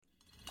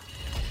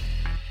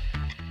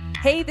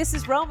Hey, this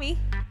is Romy.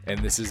 And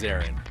this is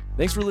Aaron.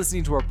 Thanks for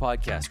listening to our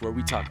podcast where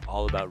we talk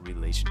all about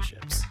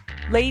relationships.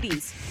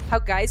 Ladies, how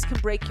guys can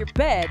break your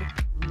bed,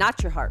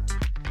 not your heart.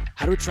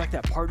 How to attract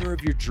that partner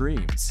of your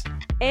dreams.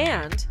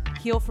 And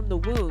heal from the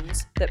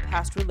wounds that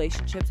past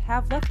relationships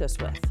have left us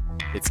with.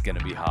 It's going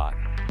to be hot.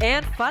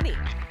 And funny.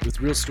 With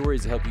real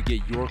stories to help you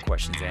get your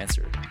questions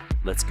answered.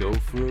 Let's go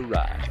for a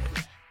ride.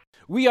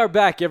 We are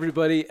back,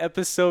 everybody.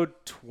 Episode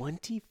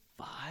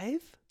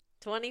 25?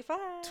 25.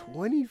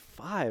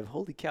 25.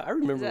 Holy cow. I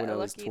remember when I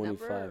was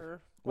 25. Why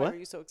What? were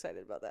you so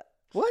excited about that?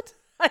 What?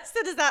 I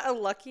said, is that a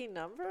lucky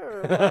number?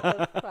 Or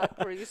what the fuck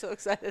were you so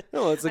excited?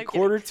 No, it's a I'm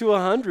quarter to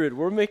 100.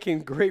 We're making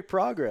great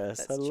progress.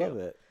 That's I love true.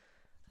 it.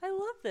 I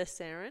love this,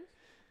 Aaron.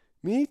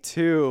 Me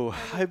too.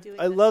 I love doing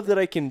I this love with- that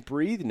I can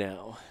breathe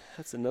now.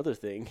 That's another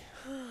thing.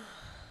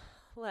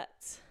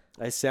 Let's.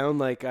 I sound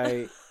like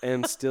I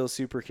am still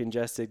super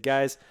congested.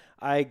 Guys,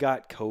 I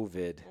got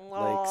COVID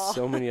like Aw.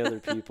 so many other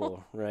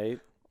people, right?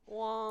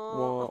 Wah,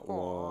 Wah,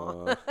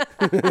 wah. no,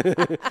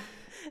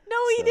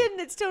 he So. didn't.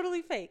 It's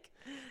totally fake.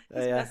 He's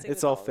Yeah, messing it's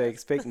with all all fake.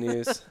 It's fake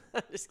news.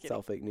 I'm just It's kidding.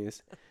 all fake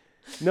news.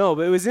 No,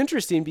 but it was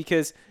interesting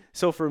because,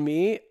 so for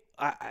me,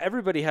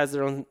 everybody has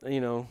their own,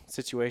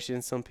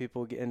 situation. Some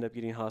people end up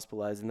getting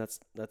hospitalized, and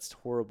that's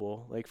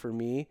horrible. Like for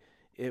me,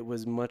 it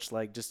was much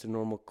like just a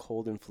normal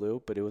cold and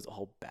flu, but it was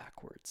all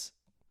backwards.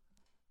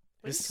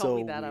 When you It's told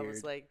me so that, I was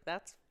weird. like,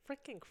 that's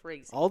freaking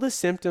crazy. All the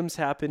symptoms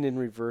happened in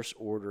reverse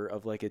order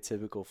of like a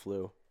typical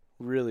flu.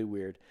 Really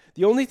weird.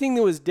 The only thing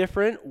that was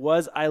different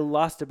was I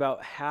lost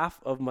about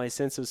half of my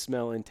sense of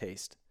smell and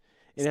taste.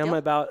 And I'm Still?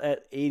 about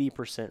at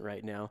 80%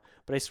 right now.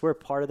 But I swear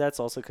part of that's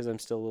also because I'm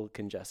still a little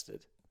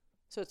congested.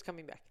 So it's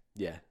coming back.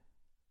 Yeah.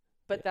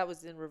 But Yeah. that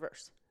was in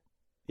reverse.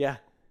 Yeah.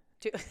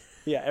 Too.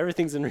 Yeah.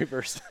 Everything's in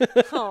reverse.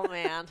 Oh,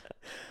 man.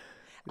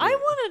 I Yeah.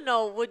 want to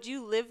know, would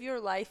you live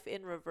your life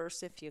in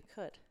reverse if you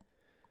could?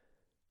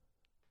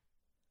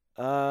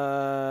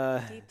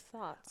 Deep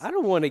thoughts. I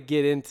don't want to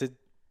get into.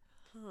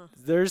 Huh.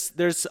 There's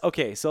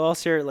okay, so I'll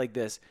share it like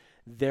this.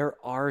 There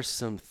are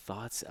some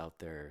thoughts out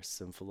there,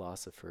 some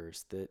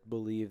philosophers that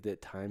believe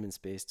that time and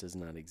space does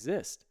not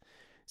exist.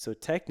 So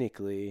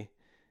technically,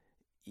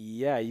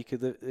 yeah, you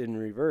could live in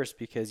reverse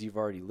because you've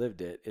already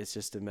lived it. It's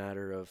just a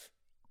matter of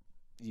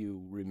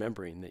you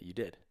remembering that you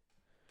did.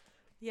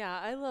 Yeah,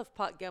 I love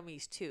pot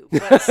gummies too.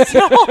 But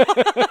still.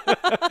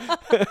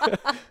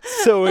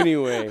 So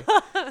anyway,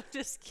 I'm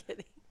just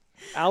kidding.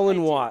 Alan I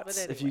do, but Watts,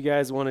 if you anyway.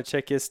 guys want to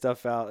check his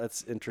stuff out,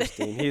 that's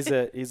interesting. He's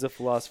a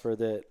philosopher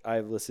that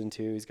I've listened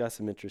to. He's got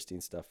some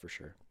interesting stuff for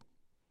sure.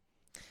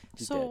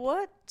 He's So dead.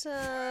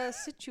 what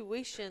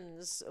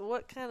situations,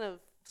 what kind of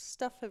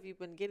stuff have you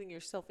been getting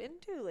yourself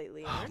into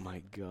lately, Oh Aaron?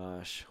 my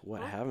gosh, what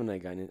Huh? haven't I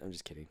gotten in? I'm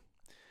just kidding.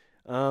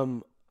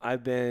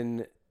 I've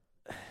been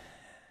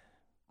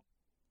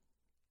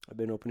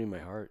opening my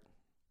heart.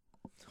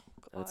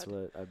 That's God.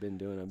 what I've been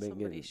doing. I've been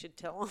Somebody should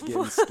tell him.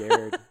 getting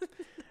scared.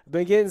 I've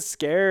been getting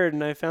scared,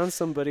 and I found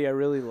somebody I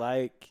really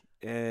like,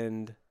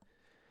 and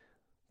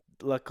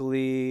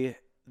luckily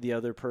the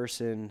other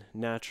person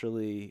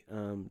naturally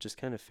just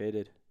kind of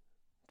faded.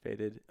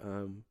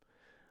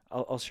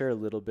 I'll share a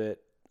little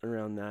bit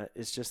around that.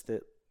 It's just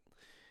that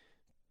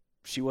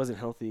she wasn't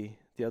healthy.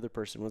 The other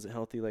person wasn't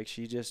healthy. Like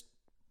she just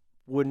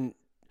wouldn't.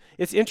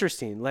 It's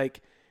interesting.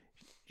 Like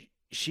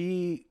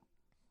she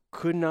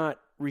could not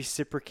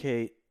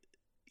reciprocate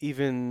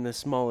even the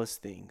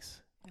smallest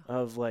things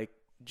of like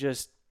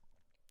just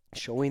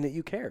showing that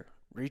you care,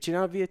 reaching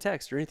out via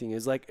text or anything.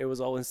 It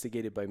was all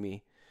instigated by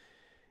me.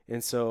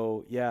 And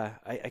so, yeah,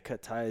 I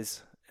cut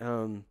ties.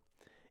 And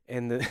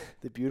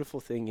the beautiful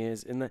thing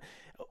is,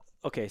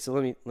 okay, so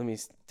let me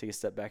take a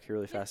step back here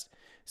really fast.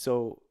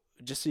 So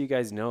just so you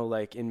guys know,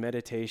 like in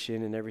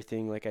meditation and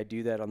everything, like I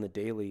do that on the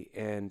daily,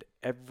 and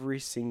every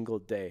single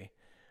day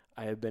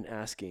I have been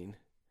asking,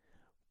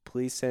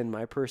 please send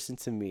my person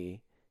to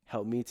me,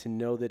 help me to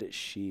know that it's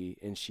she,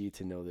 and she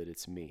to know that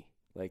it's me.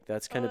 Like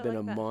that's kind of I been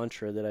like a that.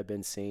 mantra that I've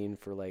been saying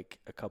for like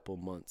a couple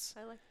months.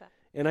 I like that.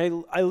 And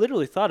I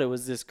literally thought it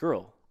was this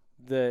girl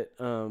that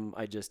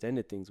I just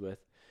ended things with,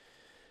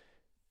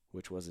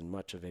 which wasn't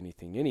much of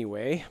anything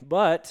anyway.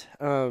 But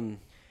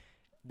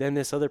then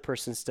this other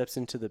person steps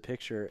into the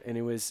picture, and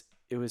it was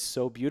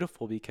so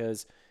beautiful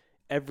because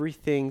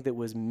everything that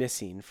was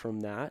missing from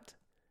that,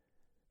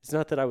 it's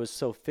not that I was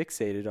so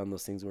fixated on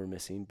those things that were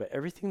missing, but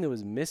everything that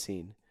was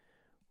missing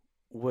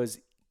was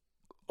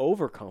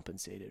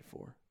overcompensated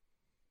for.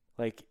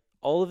 Like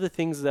all of the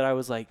things that I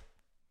was like,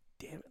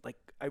 damn it, like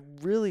I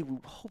really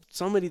hope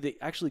somebody that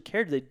actually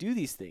cared, they do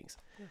these things.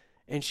 Yeah.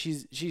 And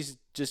she's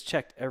just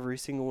checked every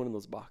single one of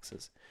those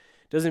boxes.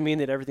 Doesn't mean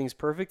that everything's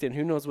perfect, and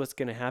who knows what's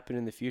going to happen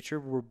in the future.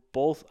 We're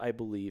both, I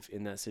believe,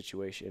 in that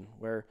situation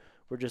where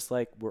we're just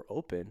like, we're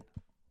open.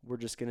 We're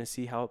just going to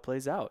see how it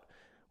plays out.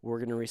 We're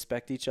going to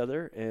respect each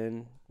other,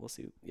 and we'll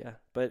see. Yeah.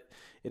 But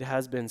it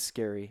has been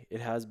scary.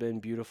 It has been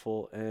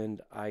beautiful,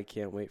 and I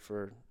can't wait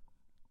for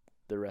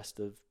the rest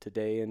of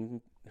today, and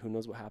who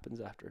knows what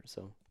happens after.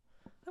 So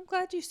I'm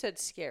glad you said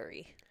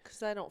scary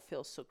because I don't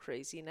feel so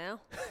crazy now.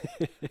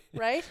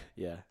 Right?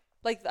 yeah.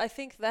 Like, I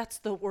think that's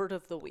the word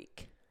of the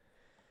week.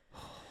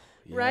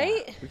 Yeah.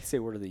 Right? We could say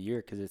word of the year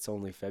because it's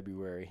only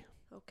February.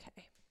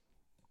 Okay.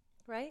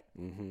 Right?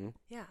 Mm-hmm.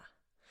 Yeah.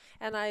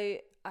 And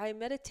I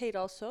meditate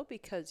also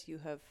because you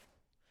have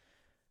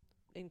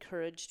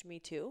encouraged me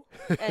to.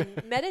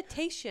 And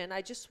meditation,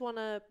 I just want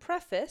to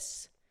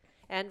preface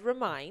and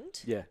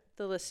remind Yeah.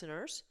 the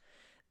listeners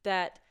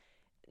that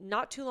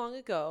not too long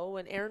ago,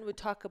 when Aaron would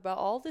talk about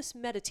all this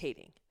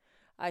meditating,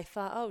 I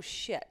thought, oh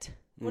shit,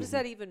 what does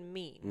that even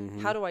mean?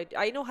 How do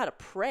I know how to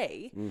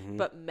pray,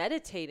 but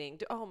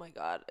meditating, oh my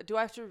God, do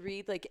I have to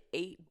read like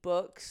 8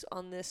 books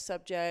on this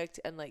subject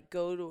and like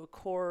go to a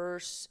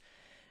course,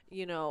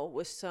 you know,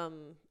 with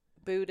some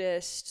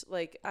Buddhist?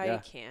 Like, I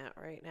can't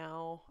right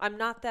now. I'm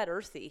not that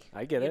earthy.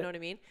 I get You it. know what I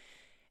mean?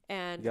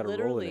 And You gotta roll in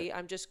literally,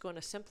 I'm just going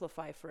to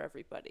simplify for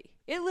everybody.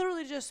 It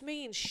literally just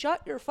means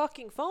shut your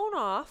fucking phone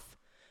off,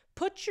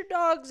 put your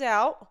dogs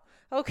out,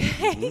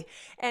 okay,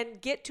 and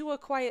get to a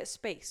quiet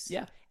space.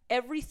 Yeah.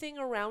 Everything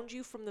around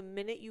you from the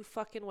minute you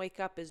fucking wake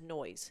up is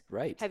noise.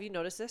 Right. Have you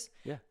noticed this?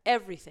 Yeah.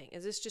 Everything.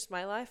 Is this just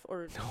my life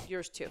or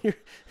yours too?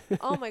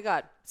 Oh my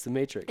God. It's the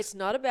Matrix. It's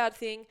not a bad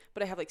thing,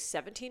 but I have like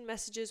 17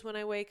 messages when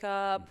I wake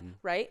up,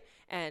 right?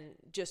 And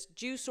just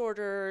juice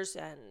orders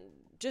and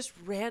just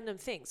random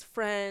things.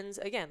 Friends,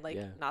 again, like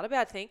not a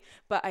bad thing,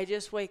 but I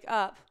just wake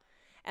up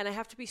and I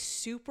have to be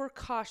super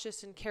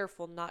cautious and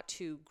careful not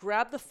to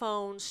grab the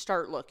phone,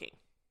 start looking.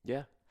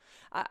 Yeah.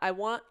 I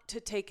want to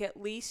take at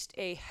least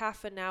a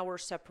half an hour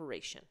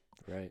separation.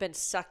 Right. Been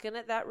sucking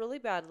at that really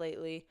bad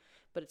lately,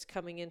 but it's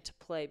coming into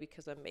play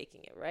because I'm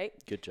making it, right?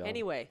 Good job.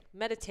 Anyway,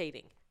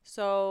 meditating.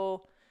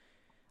 So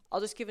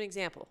I'll just give an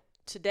example.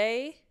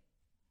 Today,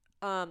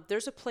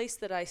 there's a place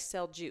that I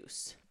sell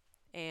juice,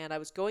 and I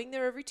was going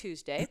there every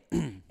Tuesday,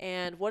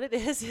 and what it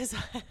is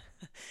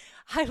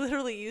I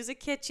literally use a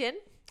kitchen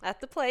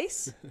at the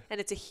place, and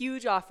it's a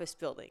huge office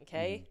building,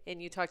 okay, in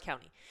Utah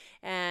County.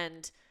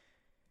 And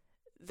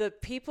the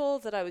people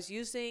that I was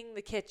using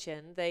the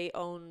kitchen, they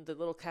own the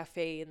little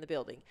cafe in the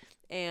building.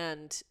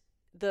 And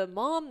the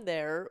mom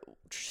there,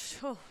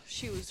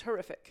 she was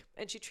horrific.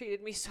 And she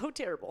treated me so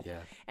terrible. Yeah.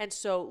 And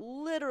so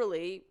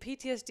literally,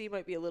 PTSD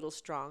might be a little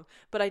strong,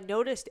 but I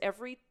noticed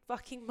every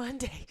fucking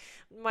Monday,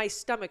 my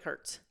stomach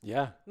hurts.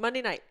 Yeah.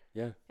 Monday night.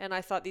 Yeah. And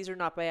I thought these are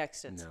not by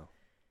accident. No.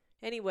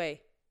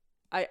 Anyway,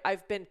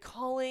 I've been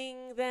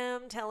calling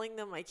them, telling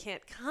them I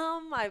can't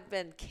come. I've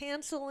been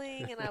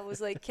canceling. And I was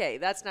like, okay,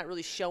 that's not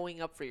really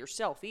showing up for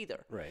yourself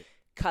either. Right.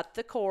 Cut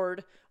the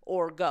cord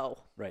or go.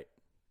 Right.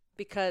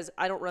 Because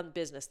I don't run the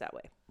business that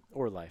way.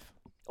 Or life.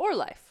 Or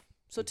life.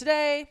 So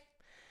today,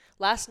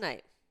 last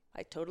night,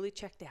 I totally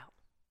checked out.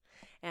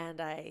 And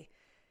I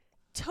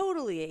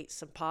totally ate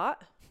some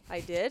pot. I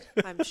did.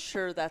 I'm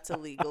sure that's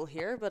illegal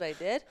here, but I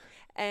did.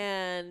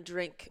 And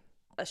drank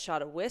a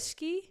shot of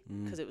whiskey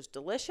because it was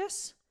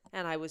delicious.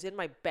 And I was in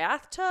my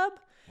bathtub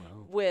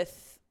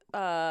with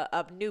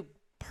a new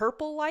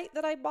purple light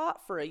that I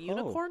bought for a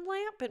unicorn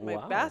lamp in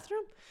my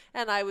bathroom.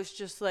 And I was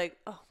just like,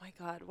 oh my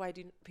God, why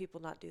do people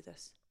not do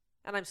this?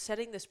 And I'm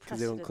setting this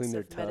precedence they don't clean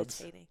their of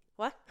tubs. meditating.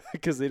 What?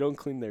 Because they don't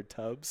clean their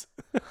tubs.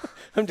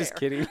 I'm just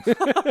kidding.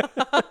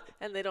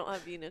 And they don't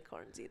have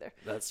unicorns either.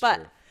 That's but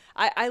true.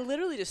 I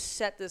literally just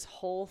set this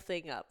whole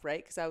thing up,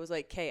 right? Because I was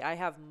like, okay, I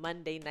have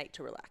Monday night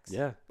to relax.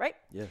 Yeah. Right?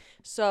 Yeah.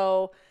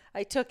 So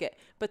I took it.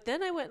 But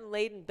then I went and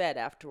laid in bed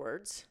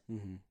afterwards.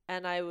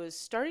 And I was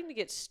starting to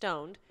get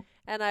stoned.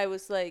 And I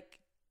was like,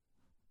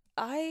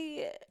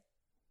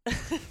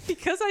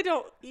 because I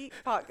don't eat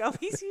pot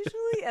gummies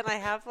usually, and I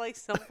have like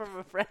some from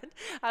a friend,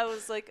 I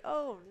was like,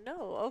 oh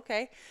no,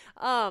 okay.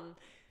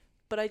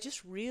 But I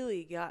just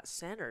really got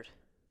centered.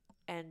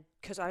 And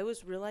because I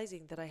was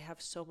realizing that I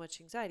have so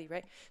much anxiety,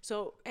 right?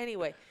 So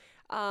anyway,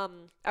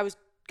 I was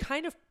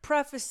kind of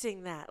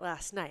prefacing that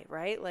last night,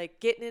 right? Like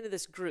getting into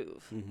this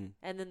groove.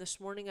 And then this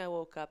morning I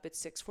woke up, it's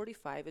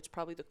 6:45. It's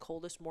probably the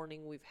coldest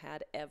morning we've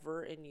had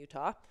ever in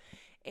Utah.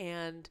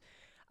 And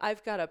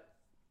I've got to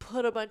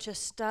put a bunch of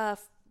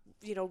stuff,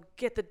 you know,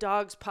 get the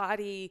dog's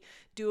potty,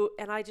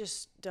 and I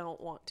just don't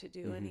want to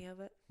do any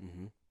of it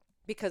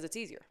because it's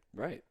easier.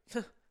 Right.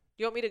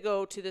 You want me to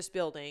go to this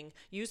building,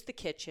 use the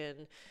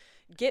kitchen,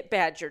 get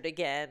badgered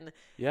again,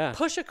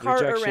 push a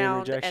cart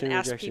around and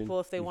ask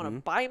people if they want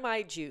to buy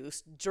my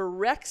juice,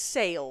 direct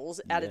sales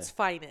at its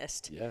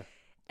finest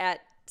at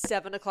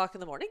 7 o'clock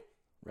in the morning.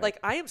 Right. Like,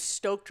 I am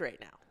stoked right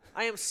now.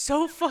 I am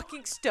so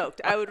fucking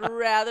stoked. I would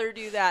rather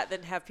do that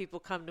than have people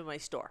come to my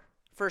store,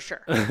 for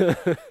sure.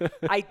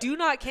 I do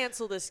not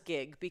cancel this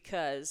gig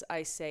because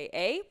I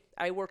say,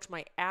 I worked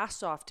my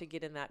ass off to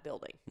get in that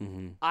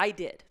building. I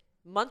did.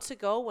 Months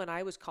ago when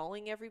I was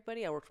calling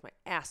everybody, I worked my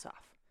ass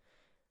off.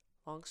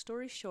 Long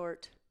story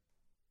short,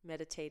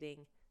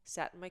 meditating,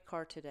 sat in my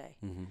car today.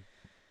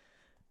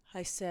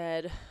 I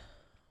said,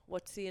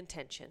 what's the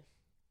intention?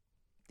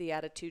 The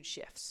attitude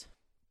shifts.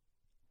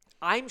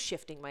 I'm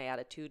shifting my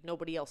attitude.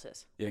 Nobody else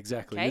is. Yeah,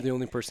 exactly. Okay? You're the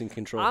only person in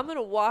control. I'm going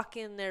to walk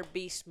in there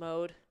beast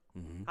mode.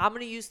 I'm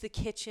going to use the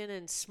kitchen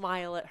and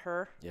smile at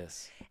her.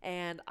 Yes.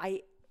 And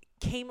I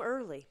came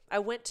early. I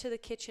went to the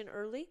kitchen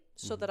early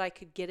so that I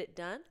could get it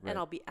done, Right. and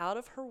I'll be out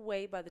of her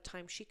way by the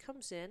time she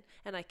comes in,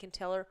 and I can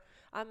tell her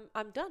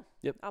I'm done.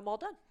 Yep. I'm all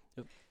done.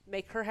 Yep.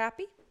 Make her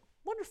happy.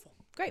 Wonderful.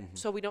 Great.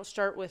 So we don't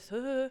start with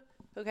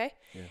okay?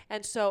 Yeah.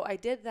 And so I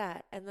did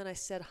that, and then I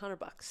said $100.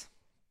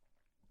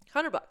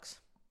 $100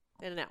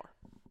 in an hour.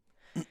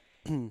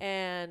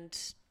 And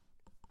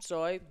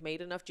so I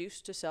made enough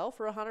juice to sell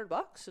for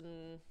 $100,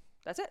 and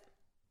that's it.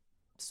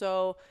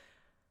 So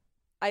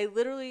I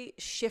literally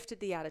shifted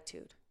the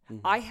attitude.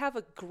 I have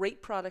a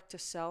great product to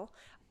sell.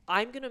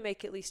 I'm going to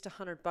make at least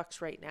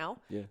 $100 right now.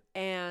 Yeah.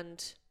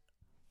 And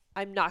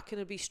I'm not going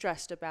to be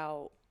stressed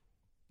about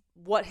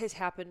what has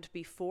happened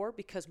before,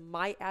 because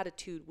my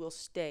attitude will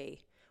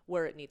stay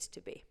where it needs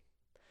to be.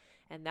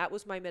 And that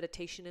was my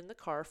meditation in the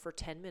car for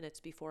 10 minutes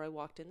before I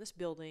walked in this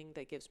building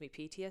that gives me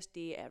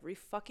PTSD every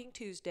fucking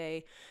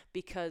Tuesday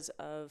because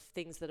of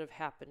things that have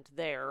happened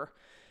there.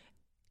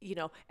 You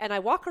know, and I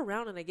walk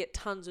around and I get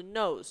tons of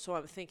no's. So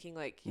I'm thinking,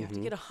 like, you have to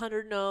get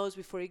 100 no's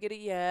before you get a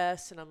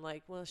yes. And I'm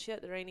like, well,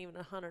 shit, there ain't even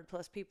 100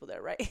 plus people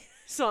there, right?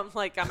 So I'm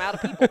like, I'm out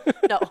of people.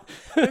 No,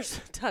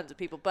 there's tons of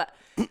people. But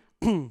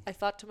I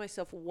thought to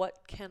myself,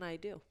 what can I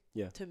do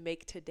to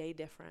make today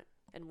different?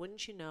 And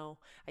wouldn't you know,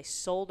 I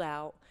sold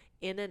out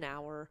in an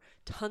hour.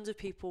 Tons of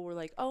people were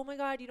like, oh my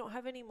God, you don't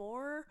have any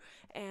more?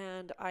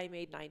 And I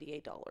made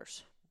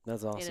 $98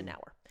 That's awesome. in an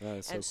hour. That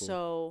is so And cool.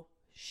 so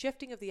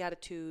shifting of the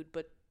attitude,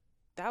 but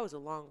that was a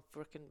long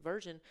freaking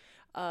version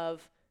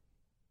of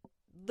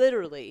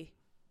literally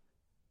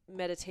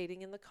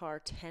meditating in the car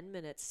 10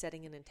 minutes,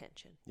 setting an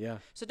intention. Yeah.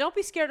 So don't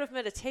be scared of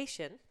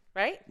meditation,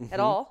 right? At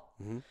all.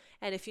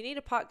 And if you need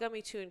a pot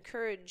gummy to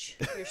encourage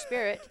your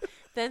spirit,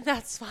 then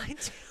that's fine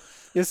too.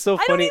 It's so I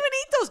don't funny. even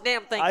eat those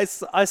damn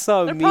things. I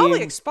saw a They're meme.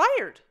 probably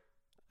expired.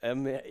 Yeah. I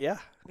Maybe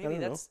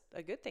don't that's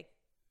a good thing.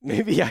 know.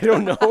 Maybe I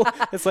don't know.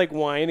 It's like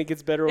wine; it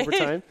gets better over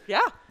time. Yeah,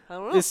 I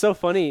don't know. It's so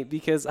funny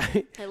because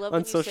I love on when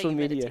you say social you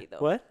media. meditate, though.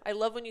 What? I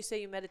love when you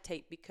say you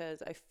meditate,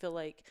 because I feel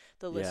like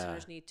the Yeah.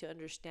 listeners need to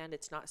understand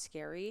it's not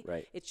scary.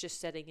 Right. It's just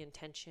setting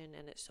intention,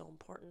 and it's so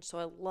important. So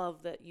I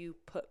love that you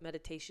put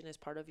meditation as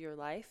part of your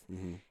life,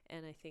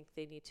 and I think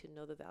they need to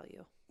know the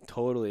value.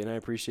 Totally, and I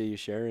appreciate you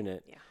sharing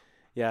it. Yeah.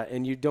 Yeah,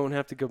 and you don't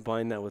have to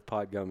combine that with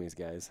pot gummies,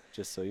 guys.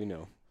 Just so you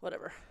know.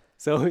 Whatever.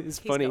 So it's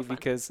He's funny no fun.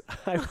 because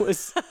I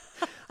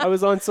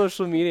was on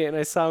social media and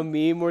I saw a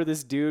meme where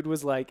this dude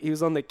was like, he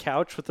was on the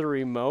couch with a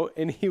remote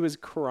and he was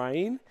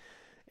crying,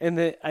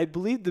 and I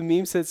believe the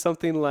meme said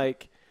something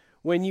like,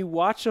 when you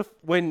watch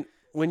when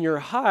you're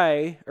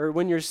high or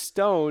when you're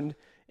stoned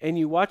and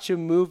you watch a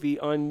movie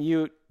on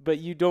mute, but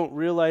you don't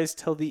realize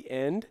till the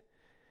end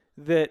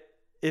that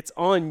it's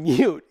on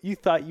mute, you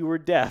thought you were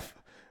deaf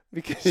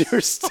because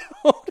you're stoned.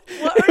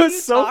 What It are was you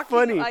so talking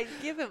funny. I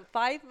give him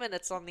 5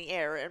 minutes on the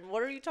air, and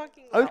what are you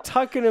talking I'm about?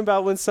 talking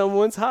about when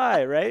someone's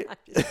high, right? I'm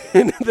just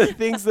And the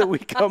things that we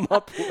come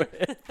up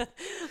with.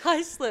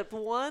 I slip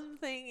one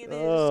thing in his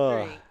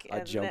drink. I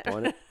and jump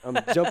then- on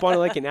it. Jump on it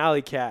like an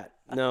alley cat.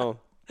 No.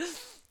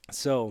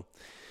 So,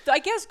 I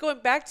guess going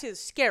back to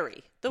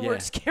scary, the Yeah.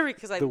 word scary,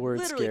 because I The word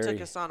literally scary.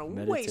 took us on a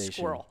way Meditation.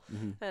 squirrel.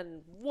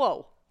 And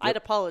whoa, I'd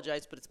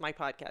apologize, but it's my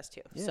podcast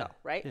too. Yeah. So,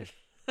 right? Yeah.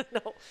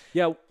 No.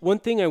 yeah, one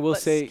thing I will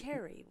But say,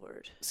 scary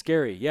word.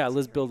 scary. Yeah,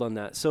 let's build on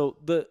that. So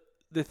the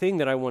thing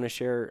that I want to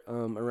share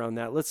around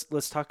that,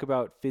 let's talk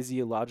about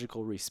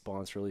physiological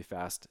response really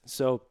fast.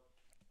 So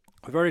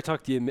we've already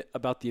talked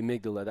about the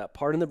amygdala, that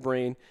part in the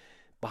brain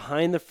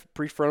behind the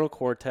prefrontal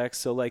cortex.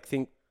 So like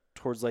think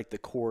towards like the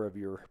core of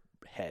your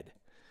head.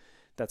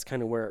 That's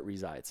kind of where it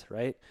resides,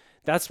 right?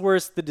 That's where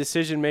it's the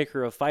decision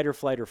maker of fight or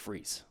flight or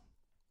freeze.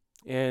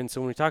 And so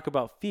when we talk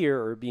about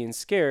fear or being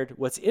scared,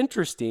 what's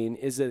interesting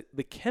is that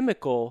the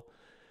chemical,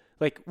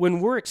 like when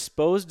we're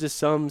exposed to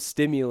some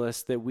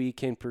stimulus that we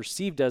can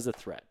perceive as a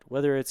threat,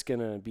 whether it's going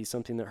to be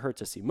something that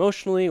hurts us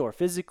emotionally or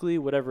physically,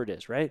 whatever it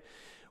is, right?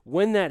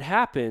 When that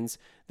happens,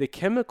 the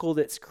chemical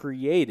that's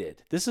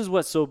created, this is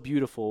what's so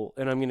beautiful.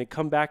 And I'm going to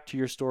come back to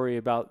your story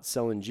about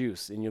selling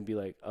juice and you'll be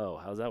like, oh,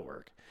 how's that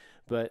work?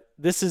 But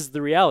this is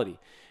the reality.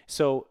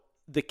 So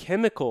the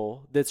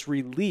chemical that's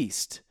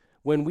released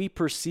when we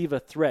perceive a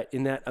threat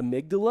in that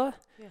amygdala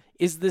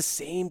is the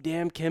same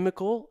damn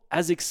chemical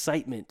as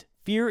excitement.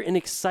 Fear and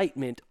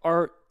excitement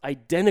are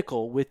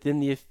identical within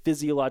the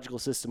physiological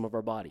system of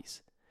our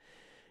bodies.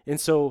 And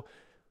so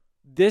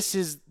this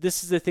is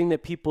the thing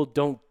that people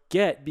don't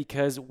get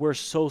because we're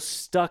so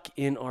stuck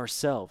in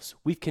ourselves.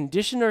 We've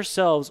conditioned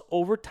ourselves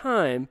over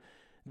time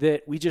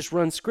that we just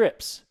run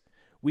scripts.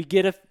 We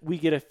get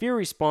a fear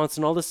response,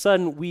 and all of a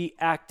sudden we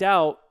act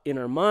out in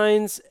our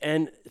minds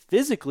and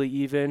physically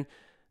even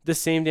the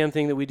same damn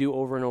thing that we do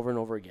over and over and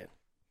over again.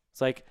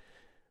 It's like,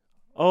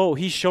 oh,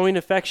 he's showing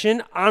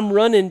affection. I'm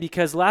running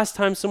because last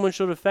time someone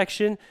showed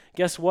affection,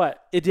 guess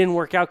what? It didn't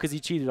work out because he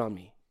cheated on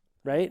me,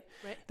 right?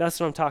 That's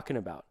what I'm talking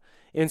about.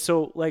 And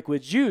so like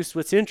with juice,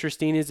 what's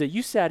interesting is that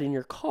you sat in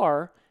your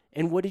car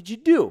and what did you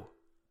do?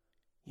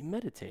 You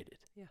meditated.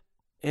 Yeah.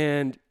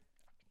 And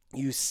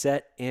you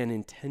set an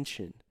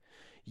intention.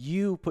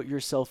 You put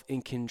yourself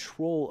in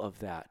control of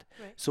that.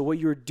 Right. So what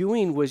you were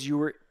doing was you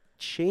were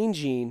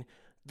changing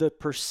the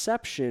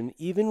perception,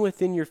 even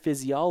within your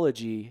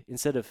physiology,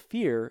 instead of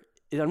fear,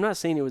 I'm not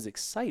saying it was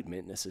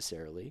excitement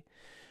necessarily,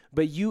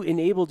 but you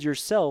enabled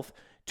yourself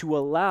to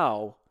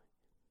allow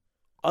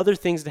other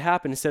things to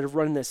happen instead of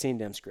running that same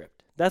damn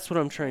script. That's what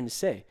I'm trying to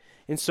say.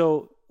 And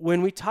so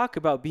when we talk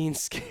about being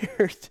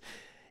scared,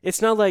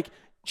 it's not like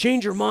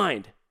change your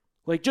mind.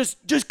 Like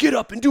just get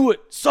up and do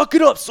it. Suck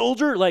it up,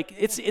 soldier. Like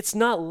it's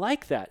not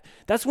like that.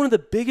 That's one of the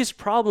biggest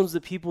problems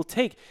that people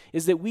take,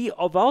 is that we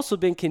have also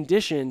been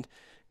conditioned,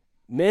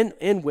 men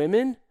and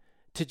women,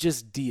 to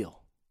just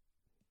deal.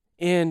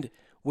 And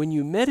when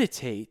you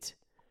meditate,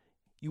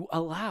 you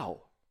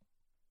allow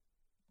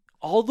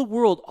all the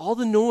world, all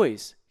the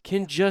noise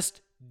can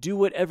just do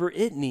whatever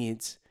it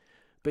needs,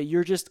 but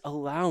you're just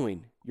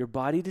allowing your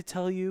body to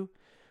tell you,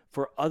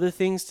 for other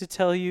things to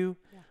tell you,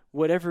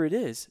 whatever it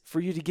is,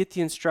 for you to get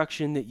the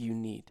instruction that you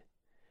need.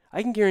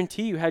 I can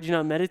guarantee you, had you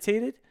not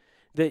meditated,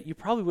 that you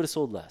probably would have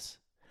sold less.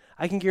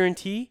 I can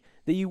guarantee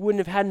that you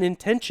wouldn't have had an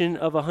intention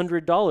of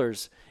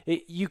 $100.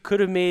 You could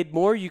have made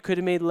more, you could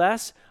have made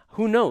less,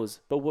 who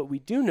knows? But what we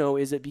do know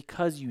is that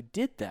because you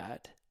did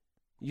that,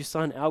 you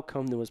saw an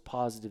outcome that was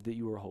positive that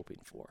you were hoping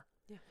for.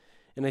 Yeah.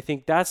 And I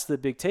think that's the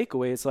big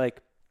takeaway. It's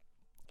like,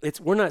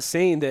 we're not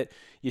saying that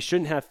you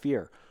shouldn't have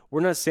fear.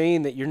 We're not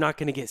saying that you're not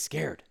going to get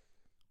scared.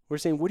 We're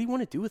saying, what do you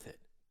want to do with it?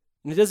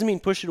 And it doesn't mean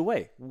push it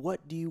away.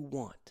 What do you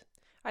want?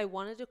 I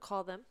wanted to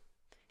call them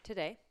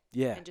today.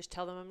 Yeah. And just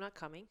tell them I'm not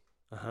coming.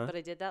 But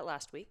I did that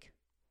last week.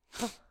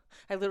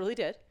 I literally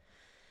did.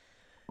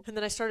 And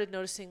then I started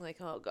noticing, like,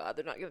 oh, God,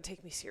 they're not going to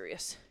take me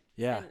serious.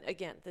 Yeah. And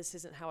again, this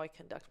isn't how I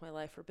conduct my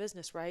life or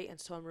business, right? And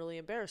so I'm really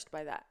embarrassed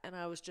by that. And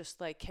I was just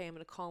like, okay, I'm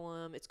going to call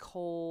them. It's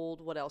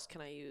cold. What else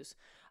can I use?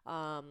 You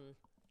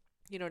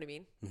know what I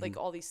mean? Mm-hmm. Like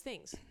all these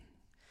things.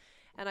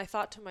 And I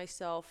thought to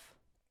myself,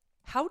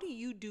 how do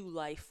you do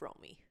life,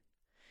 Romy?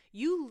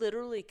 You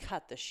literally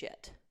cut the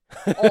shit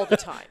all the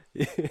time.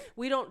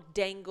 We don't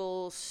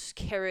dangle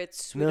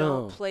carrots. We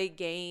don't play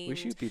games. We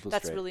shoot people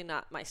That's straight. Really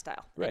not my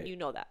style. Right. And you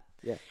know that.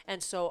 Yeah.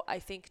 And so I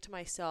think to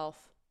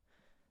myself,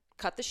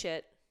 cut the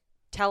shit,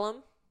 tell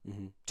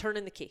them, turn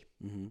in the key.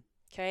 Mm-hmm.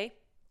 Okay?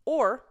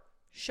 Or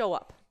show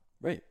up.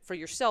 Right. For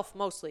yourself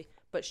mostly,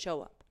 but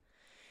show up.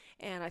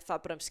 And I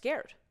thought, but I'm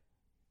scared.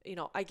 You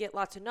know, I get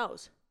lots of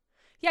no's.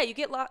 Yeah, you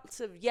get lots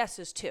of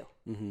yeses too.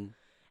 Mm-hmm.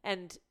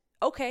 And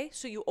okay,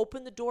 so you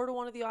open the door to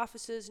one of the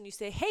offices and you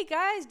say, hey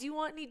guys, do you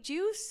want any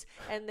juice?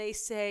 And they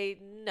say,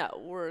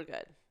 no, we're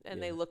good.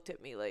 And they looked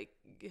at me like,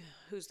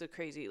 who's the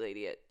crazy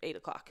lady at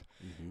 8:00?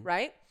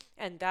 Right?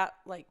 And that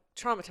like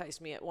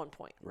traumatized me at one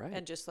point. Right.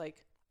 And just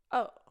like,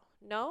 oh,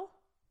 no?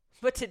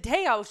 But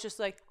today I was just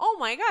like, oh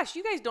my gosh,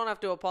 you guys don't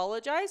have to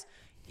apologize.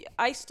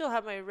 I still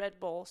have my Red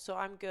Bull, so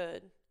I'm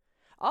good.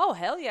 Oh,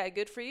 hell yeah,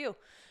 good for you.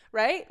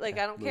 Right? Like,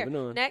 I don't care.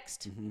 On.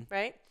 Next,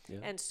 right? Yeah.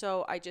 And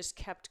so I just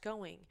kept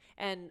going.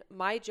 And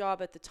my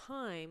job at the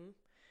time,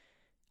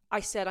 I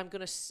said, I'm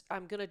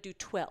gonna do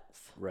 12.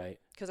 Right.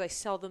 Because I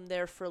sell them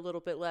there for a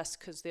little bit less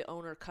because the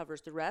owner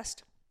covers the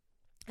rest.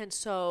 And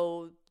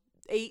so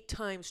 8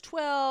 times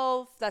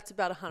 12, that's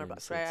about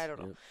 $100, right? I don't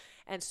know. Yep.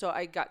 And so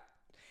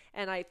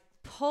I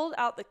pulled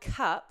out the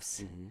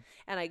cups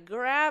and I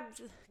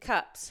grabbed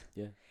cups.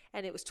 Yeah.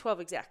 And it was 12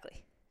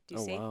 exactly. Do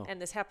you see? Wow. And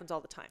this happens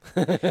all the time.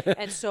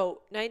 And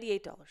so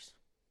 $98. Do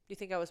you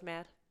think I was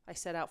mad? I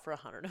set out for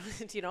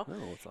 $100, you know?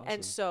 Oh, that's awesome.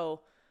 And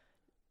so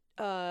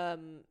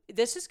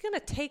this is going to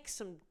take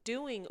some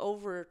doing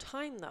over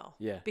time, though.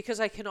 Yeah.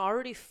 Because I can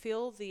already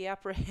feel the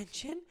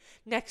apprehension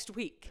next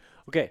week.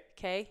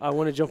 Okay. I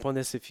want to jump on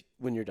this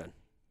when you're done.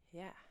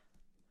 Yeah.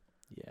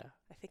 Yeah.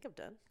 I think I'm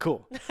done.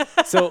 Cool.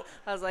 So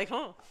I was like,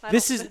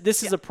 this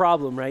is a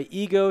problem, right?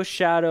 Ego,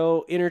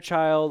 shadow, inner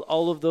child,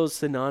 all of those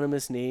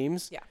synonymous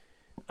names. Yeah.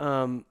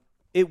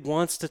 It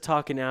wants to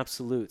talk in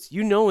absolutes.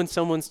 You know when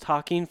someone's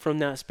talking from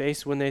that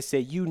space when they say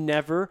you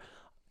never,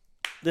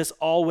 this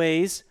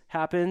always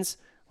happens,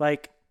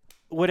 like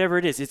whatever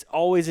it is, it's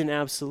always an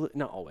absolute.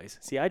 Not always.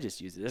 See, I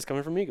just use it. That's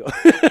coming from ego.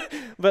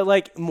 But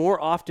like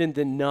more often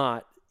than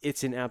not,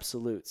 it's in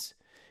absolutes.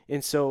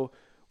 And so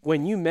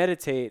when you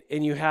meditate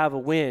and you have a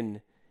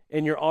win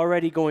and you're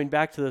already going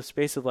back to the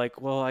space of like,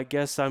 well, I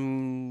guess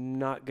I'm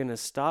not going to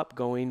stop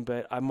going,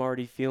 but I'm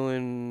already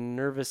feeling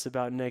nervous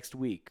about next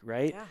week,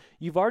 right? Yeah.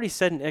 You've already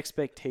set an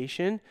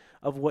expectation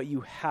of what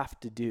you have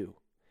to do.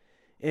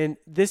 And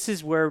this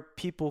is where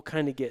people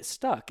kind of get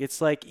stuck.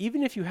 It's like,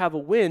 even if you have a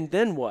win,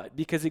 then what?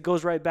 Because it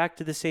goes right back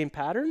to the same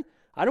pattern.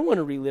 I don't want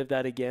to relive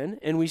that again.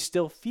 And we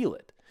still feel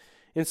it.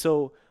 And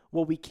so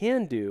what we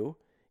can do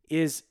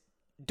is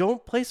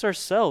don't place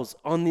ourselves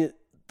on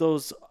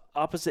those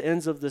opposite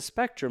ends of the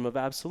spectrum of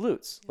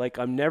absolutes. Like,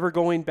 I'm never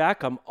going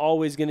back. I'm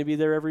always going to be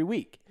there every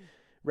week.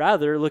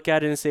 Rather, look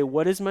at it and say,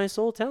 what is my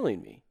soul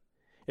telling me?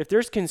 If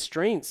there's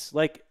constraints,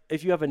 like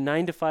if you have a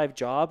 9-to-5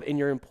 job and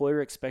your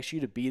employer expects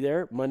you to be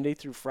there Monday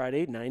through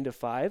Friday, 9 to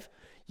 5,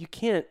 you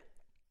can't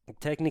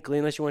technically,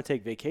 unless you want to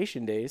take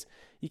vacation days,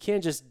 you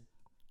can't just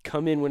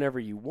come in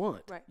whenever you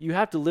want. Right. You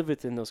have to live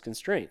within those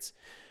constraints.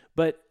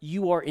 But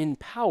you are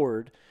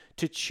empowered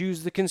to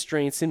choose the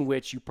constraints in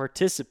which you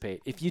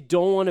participate. If you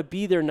don't want to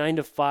be there 9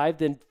 to 5,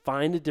 then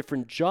find a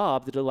different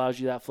job that allows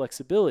you that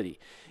flexibility.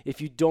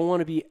 If you don't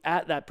want to be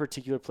at that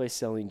particular place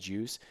selling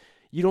juice,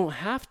 you don't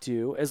have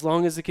to, as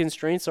long as the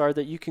constraints are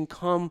that you can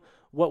come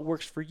what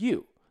works for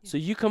you. So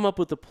you come up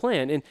with a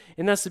plan,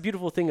 and that's the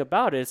beautiful thing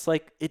about it. It's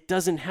like it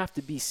doesn't have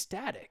to be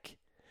static.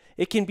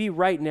 It can be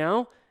right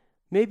now.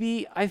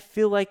 Maybe I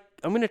feel like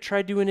I'm going to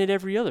try doing it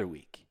every other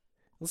week.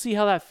 We'll see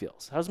how that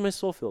feels. How does my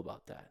soul feel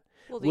about that?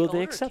 Well, the Will they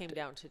owner accept came it?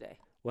 down today.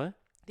 What?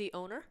 The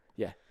owner,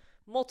 Yeah.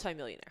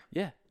 multimillionaire,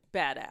 Yeah.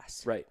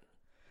 badass, Right.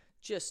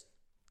 just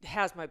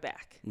has my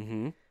back.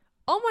 Mm-hmm.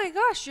 Oh my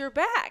gosh, you're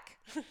back.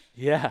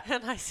 Yeah.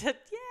 And I said,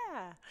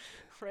 yeah,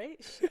 right?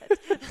 Shit.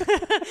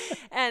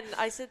 And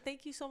I said,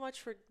 thank you so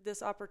much for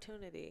this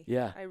opportunity.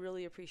 Yeah. I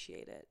really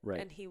appreciate it. Right.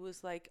 And he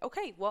was like,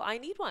 okay, well, I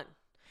need one.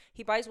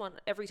 He buys one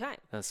every time.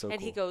 That's so and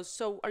cool. he goes,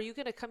 so are you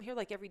going to come here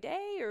like every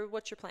day or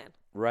what's your plan?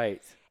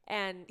 Right.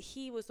 And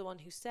he was the one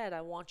who said,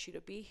 I want you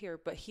to be here,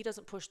 but he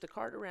doesn't push the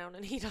cart around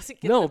and he doesn't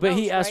get No, the but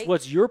he notes, asked, right?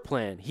 what's your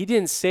plan? He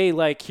didn't say,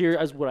 like, here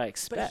is what I But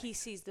expect. he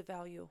sees the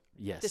value.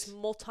 Yes. This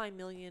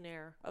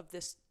multimillionaire of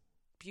this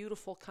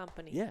beautiful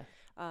company. Yeah.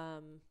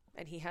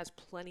 And he has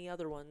plenty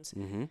other ones.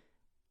 Mm-hmm.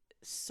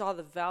 Saw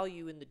the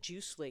value in the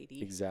juice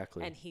lady.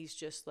 Exactly. And he's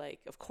just like,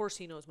 of course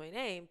he knows my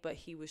name, but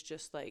he was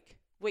just like,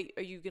 wait,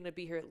 are you going to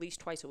be here at least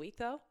twice a week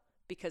though?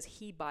 Because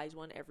he buys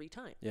one every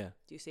time. Yeah.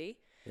 Do you see?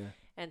 Yeah.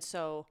 And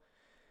so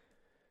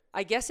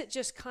I guess it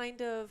just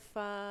kind of,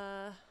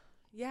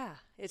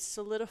 it's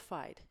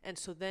solidified. And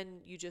so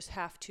then you just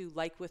have to,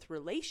 like with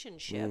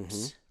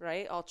relationships,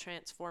 right? I'll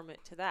transform it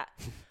to that.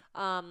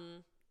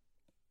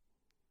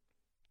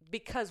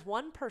 Because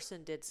one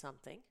person did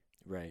something,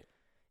 Right.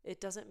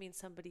 it doesn't mean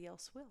somebody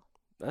else will.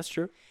 That's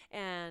true.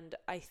 And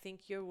I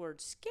think your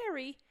word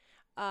scary,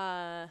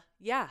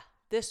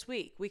 this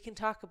week we can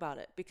talk about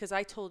it because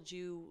I told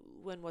you,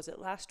 when was it,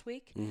 last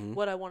week,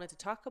 what I wanted to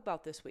talk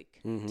about this week,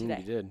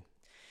 today. You did.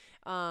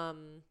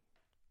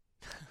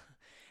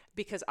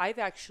 Because I've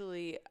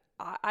actually,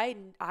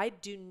 I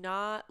do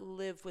not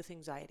live with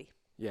anxiety.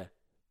 Yeah.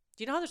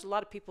 Do you know how there's a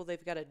lot of people,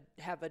 they've got to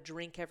have a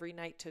drink every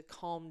night to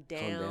calm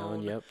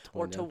down, Yep.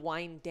 or to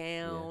wind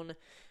down? Yeah.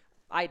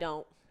 I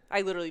don't.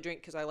 I literally drink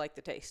because I like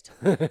the taste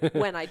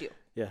when I do.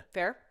 Yeah.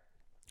 Fair?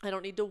 I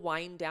don't need to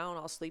wind down.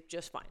 I'll sleep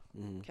just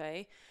fine.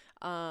 Okay?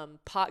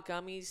 Pot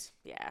gummies.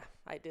 Yeah,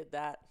 I did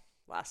that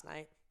last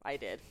night. I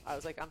did. I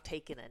was like, I'm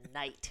taking a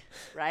night,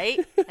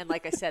 right? And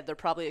like I said, they're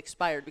probably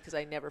expired because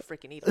I never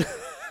freaking eat them.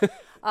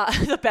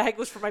 The bag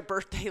was for my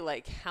birthday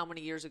like how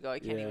many years ago? I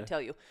can't even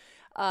tell you.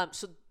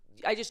 So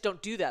I just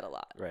don't do that a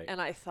lot. Right.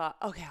 And I thought,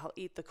 okay, I'll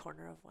eat the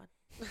corner of one.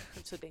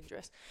 I'm so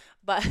dangerous.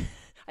 But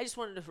I just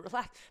wanted to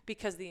relax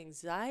because the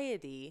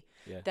anxiety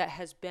that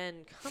has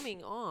been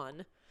coming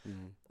on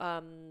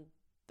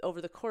over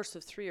the course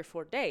of 3 or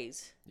 4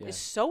 days is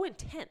so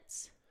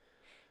intense.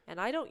 And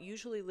I don't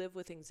usually live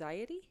with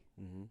anxiety.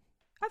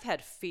 I've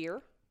had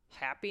fear,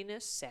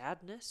 happiness,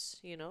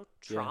 sadness,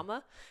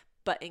 trauma.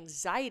 But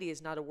anxiety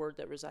is not a word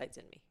that resides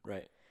in me.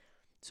 Right.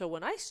 So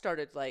when I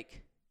started,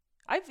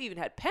 I've even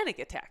had panic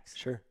attacks.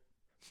 Sure.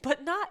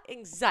 But not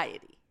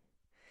anxiety.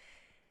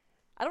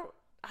 I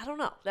don't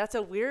know. That's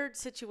a weird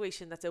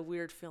situation. That's a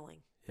weird feeling.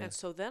 Yeah. And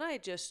so then I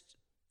just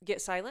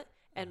get silent.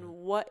 And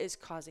what is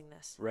causing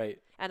this? Right.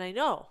 And I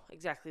know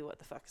exactly what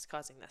the fuck is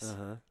causing this.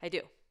 I do.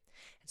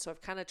 And so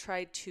I've kind of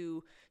tried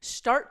to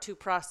start to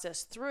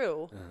process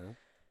through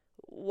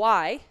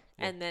why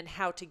and then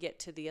how to get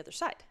to the other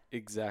side.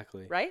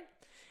 Exactly. Right?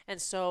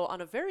 And so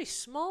on a very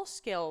small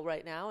scale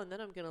right now, and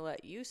then I'm going to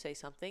let you say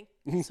something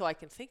so I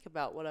can think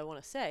about what I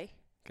want to say.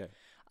 Okay.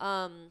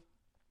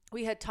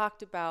 We had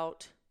talked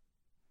about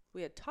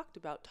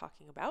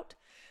talking about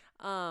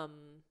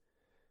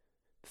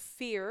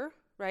fear,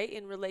 right,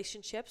 in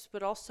relationships,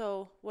 but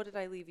also, what did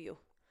I leave you?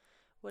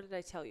 What did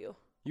I tell you?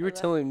 You were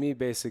telling me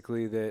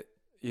basically that,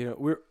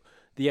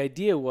 the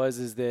idea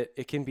is that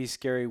it can be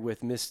scary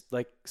with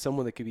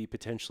someone that could be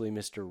potentially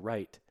Mr.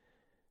 Right.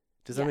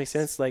 Does that make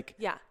sense?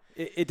 Yeah.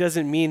 It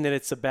doesn't mean that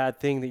it's a bad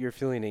thing that you're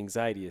feeling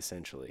anxiety,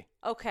 essentially.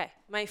 Okay.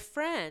 My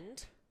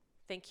friend,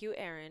 thank you,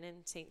 Aaron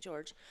in St.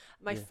 George.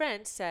 My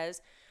friend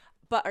says,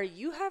 but are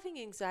you having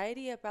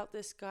anxiety about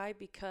this guy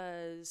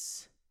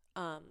because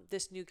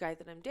this new guy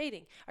that I'm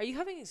dating? Are you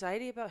having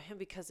anxiety about him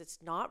because it's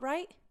not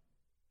right?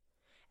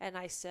 And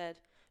I said,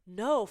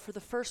 no, for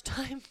the first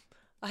time,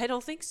 I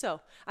don't think so.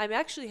 I'm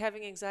actually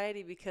having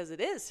anxiety because it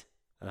is.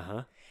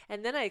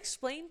 And then I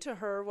explained to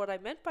her what I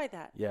meant by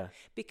that. Yeah.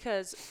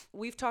 Because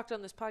we've talked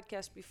on this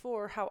podcast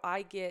before how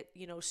I get,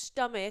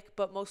 stomach,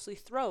 but mostly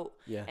throat.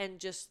 Yeah. And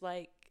just I'm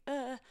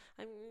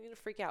going to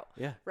freak out.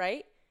 Yeah.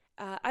 Right?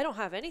 I don't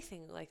have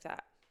anything like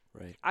that.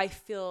 Right. I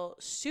feel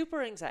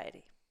super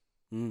anxiety.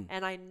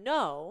 And I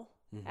know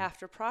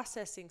after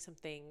processing some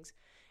things,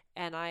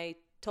 and I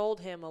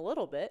told him a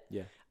little bit.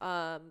 Yeah.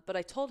 But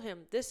I told him,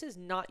 this is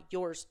not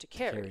yours to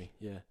carry.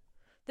 Yeah.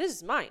 This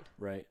is mine.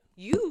 Right.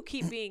 You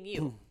keep being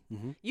you.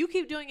 You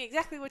keep doing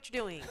exactly what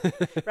you're doing.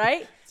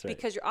 Right?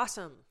 Because you're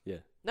awesome. Yeah.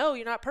 No,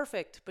 you're not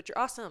perfect, but you're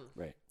awesome.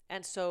 Right.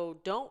 And so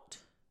don't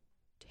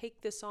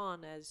take this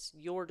on as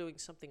you're doing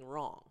something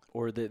wrong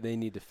Or that they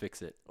need to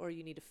fix it. or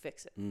you need to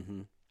fix it.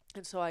 Mm-hmm.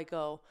 And so I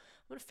go,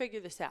 I'm going to figure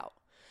this out.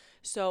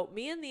 So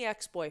me and the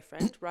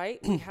ex-boyfriend, right,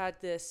 we had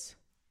this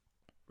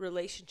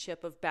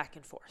relationship of back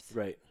and forth.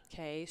 Right.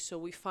 Okay, so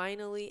we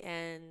finally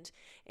end,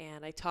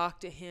 and I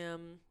talked to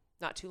him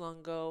not too long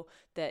ago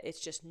that it's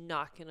just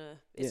not gonna,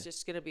 it's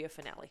just gonna be a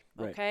finale.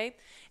 Right. Okay,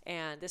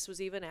 and this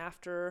was even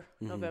after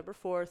Mhm. November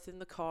 4th in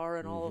the car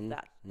and all of Mhm.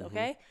 that. Mhm.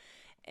 Okay,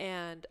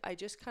 and I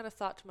just kind of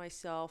thought to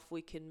myself,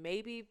 we can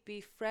maybe be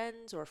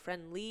friends or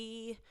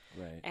friendly.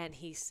 Right. And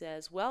he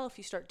says, well, if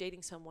you start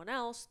dating someone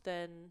else,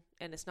 then,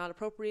 and it's not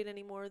appropriate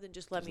anymore, then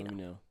just let me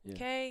know. Yeah.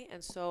 Okay,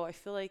 and so I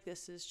feel like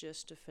this is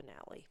just a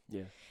finale.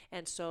 Yeah.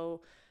 And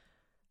so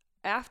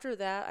after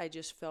that, I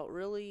just felt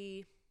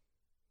really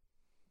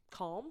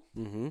calm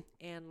Mm-hmm.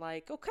 and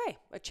like, okay,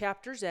 a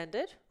chapter's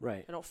ended.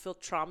 Right. I don't feel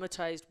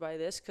traumatized by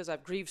this because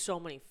I've grieved so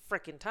many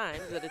freaking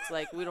times that it's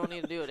like, we don't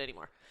need to do it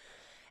anymore.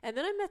 And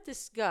then I met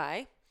this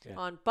guy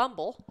on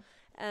Bumble,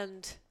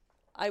 and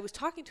I was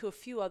talking to a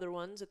few other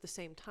ones at the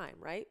same time,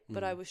 right?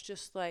 But I was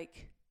just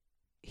like,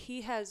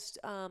 he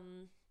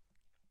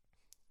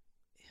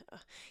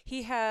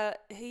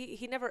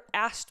never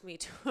asked me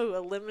to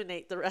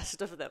eliminate the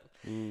rest of them.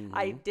 Mm-hmm.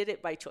 I did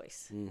it by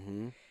choice.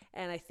 Mm-hmm.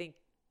 And I think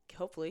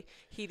hopefully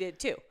he did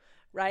too,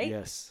 right?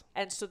 Yes.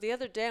 And so the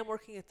other day I'm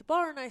working at the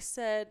bar, and I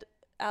said,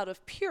 out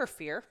of pure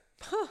fear,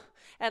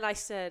 and I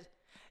said,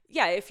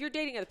 yeah, if you're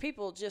dating other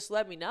people, just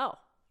let me know,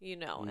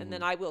 and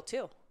then I will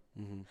too.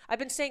 Mm-hmm. I've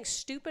been saying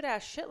stupid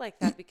ass shit like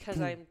that because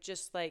I'm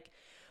just like,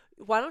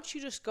 why don't you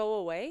just go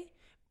away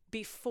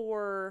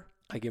before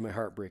I get my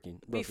heart broken.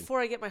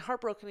 I get my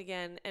heart broken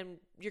again, and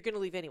you're going to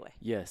leave anyway.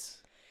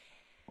 Yes.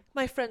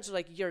 My friends are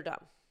like, you're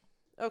dumb.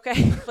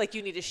 Okay? Like,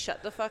 you need to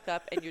shut the fuck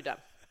up and you're dumb.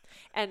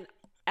 And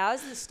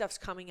as this stuff's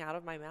coming out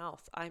of my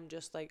mouth, I'm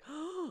just like,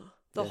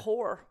 the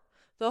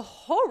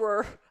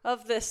horror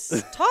of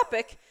this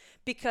topic,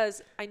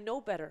 because I know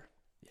better.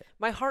 Yeah.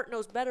 My heart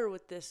knows better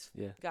with this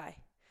guy.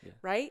 Yeah.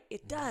 Right?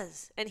 It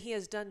does. And he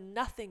has done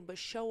nothing but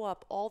show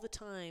up all the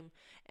time,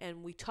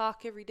 and we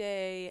talk every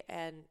day,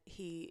 and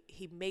he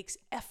makes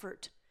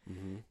effort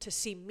to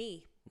see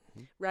me.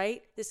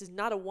 Right? This is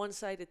not a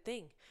one-sided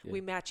thing. Yeah.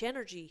 We match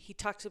energy. He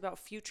talks about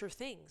future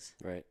things.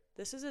 Right.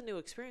 This is a new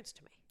experience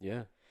to me.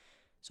 Yeah.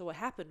 So what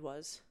happened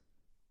was,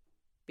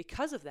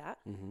 because of that,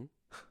 Mm-hmm.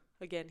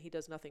 again, he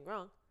does nothing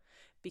wrong.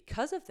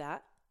 Because of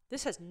that,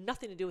 this has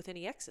nothing to do with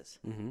any exes.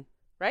 Mm-hmm.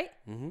 Right?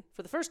 Mm-hmm.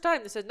 For the first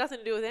time, this has nothing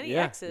to do with any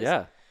exes.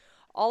 Yeah.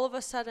 All of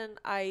a sudden,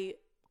 I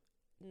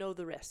know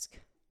the risk.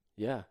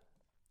 Yeah.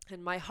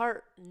 And my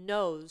heart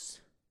knows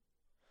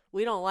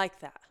we don't like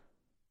that.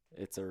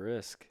 It's a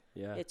risk.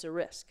 Yeah. It's a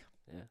risk.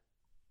 Yeah.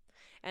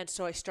 And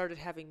so I started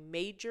having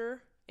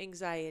major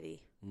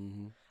anxiety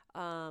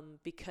Mm-hmm.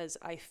 because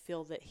I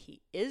feel that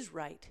he is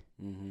right.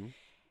 Mm-hmm.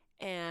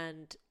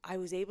 And I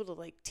was able to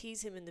like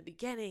tease him in the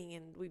beginning,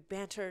 and we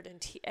bantered,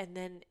 and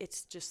then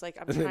it's just like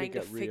I'm And then it trying to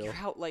got figure real.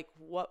 out like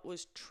what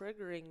was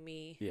triggering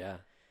me, Yeah.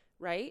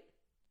 right?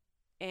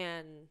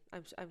 And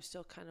I'm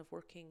still kind of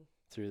working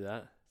Through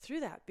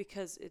that.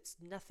 because it's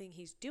nothing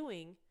he's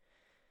doing.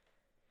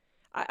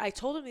 I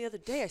told him the other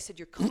day, I said,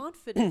 your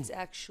confidence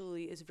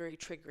actually is very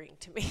triggering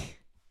to me.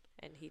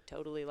 And he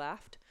totally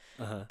laughed.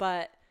 Uh-huh.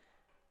 But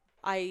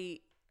I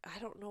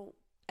don't know.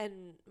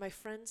 And my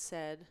friend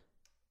said,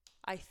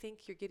 I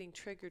think you're getting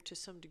triggered to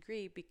some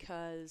degree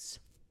because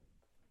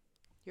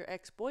your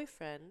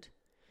ex-boyfriend,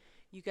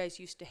 you guys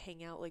used to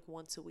hang out like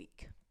once a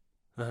week.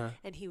 Uh-huh.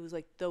 And he was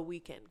like the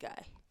weekend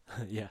guy.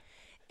 Yeah.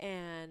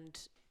 And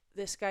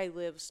this guy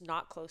lives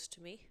not close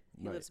to me.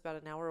 He Right. lives about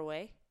an hour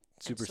away.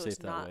 Super and so safe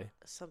it's that not way.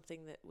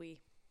 something that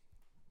we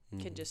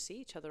Mm-hmm. can just see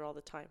each other all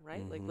the time,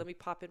 right? Like, Mhm. let me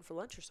pop in for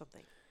lunch or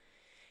something.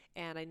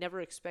 And I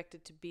never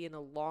expected to be in a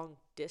long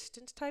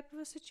distance type of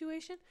a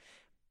situation.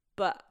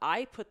 But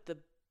I put the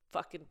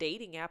fucking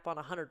dating app on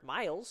 100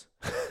 miles.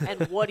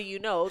 And what do you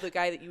know? The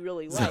guy that you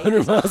really It's like 100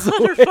 is miles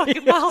 100 away.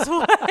 fucking miles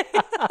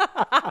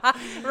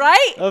away.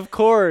 Right? Of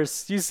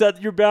course. You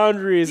set your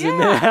boundaries and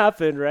Yeah. it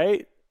happened,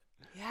 right?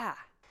 Yeah.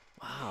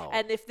 Wow.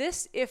 And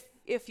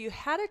if you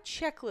had a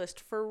checklist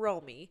for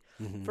Romy,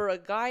 Mhm. for a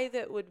guy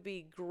that would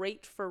be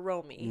great for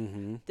Romy,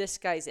 Mm-hmm. this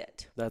guy's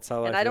it. That's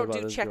how And I I feel don't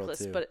about do this girl,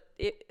 checklists, too. but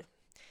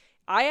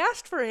I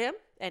asked for him,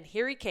 and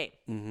here he came.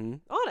 Mm-hmm.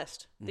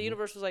 Honest. The Mhm.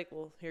 universe was like,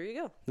 well, here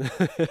you go.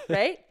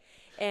 Right?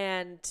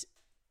 And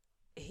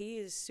he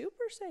is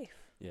super safe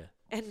Yeah.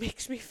 and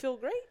makes me feel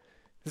great.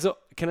 So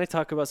can I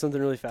talk about something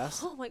really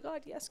fast? Oh, my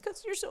God, yes,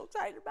 because you're so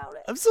excited about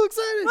it. I'm so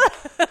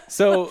excited.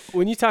 So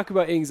when you talk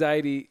about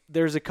anxiety,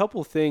 there's a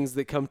couple things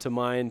that come to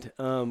mind,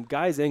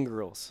 guys and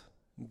girls.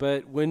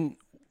 But when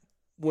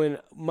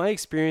my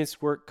experience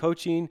work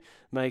coaching,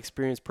 my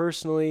experience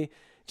personally,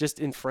 just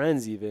in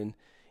friends even,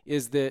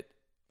 is that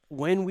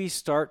when we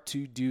start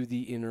to do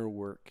the inner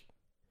work,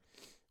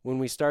 when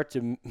we start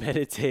to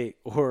meditate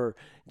or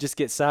just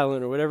get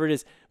silent or whatever it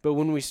is, but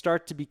when we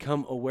start to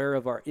become aware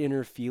of our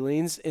inner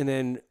feelings and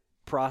then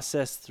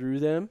process through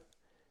them,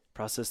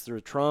 process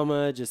through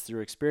trauma, just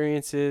through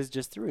experiences,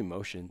 just through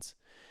emotions.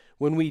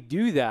 When we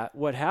do that,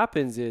 what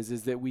happens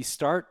is that we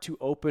start to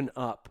open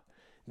up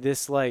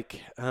this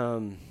like,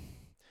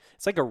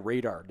 it's like a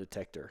radar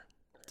detector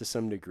to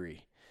some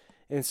degree.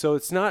 And so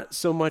it's not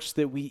so much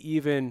that we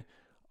even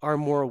are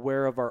more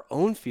aware of our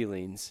own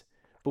feelings,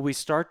 but we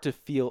start to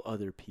feel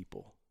other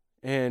people.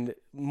 And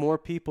more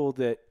people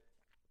that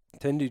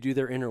tend to do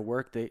their inner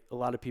work, a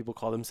lot of people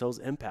call themselves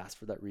empaths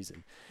for that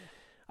reason.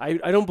 I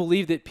don't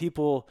believe that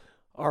people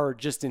are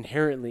just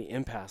inherently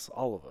empaths,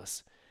 all of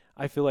us.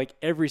 I feel like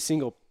every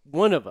single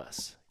one of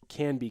us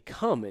can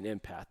become an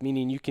empath,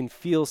 meaning you can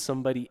feel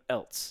somebody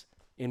else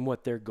in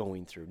what they're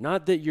going through.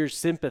 Not that you're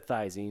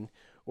sympathizing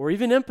or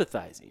even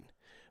empathizing,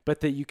 but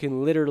that you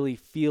can literally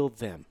feel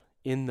them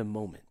in the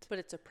moment. But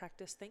it's a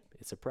practice thing.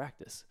 It's a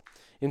practice.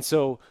 And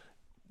so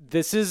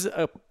it's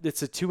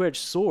a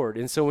two-edged sword.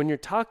 And so when you're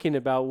talking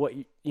about what,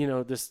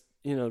 this,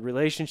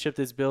 relationship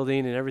that's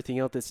building and everything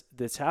else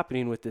that's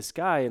happening with this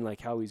guy and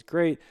like how he's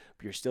great,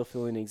 but you're still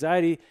feeling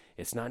anxiety,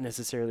 it's not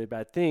necessarily a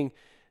bad thing.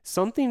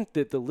 Something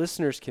that the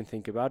listeners can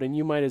think about, and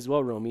you might as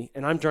well, Romy,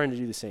 and I'm trying to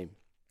do the same,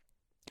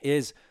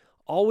 is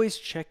always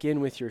check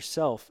in with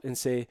yourself and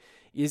say,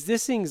 is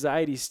this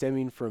anxiety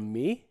stemming from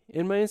me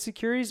and my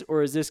insecurities,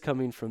 or is this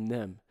coming from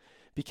them?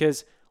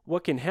 Because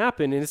what can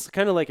happen, and it's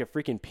kind of like a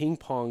freaking ping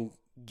pong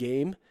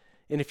game,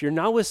 and if you're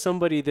not with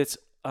somebody that's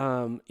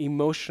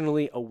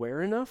emotionally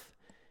aware enough,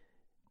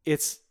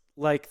 it's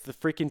like the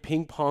freaking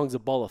ping pong's a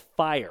ball of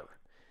fire,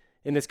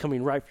 and it's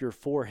coming right for your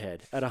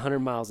forehead at 100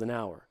 miles an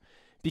hour.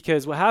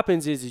 Because what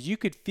happens is you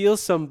could feel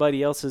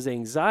somebody else's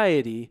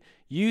anxiety,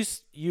 you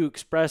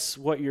express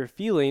what you're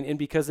feeling, and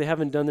because they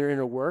haven't done their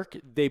inner work,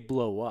 they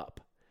blow up.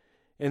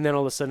 And then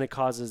all of a sudden it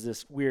causes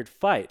this weird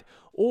fight.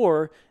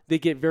 Or they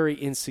get very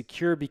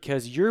insecure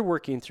because you're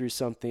working through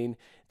something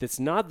that's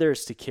not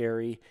theirs to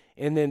carry,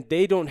 and then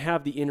they don't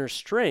have the inner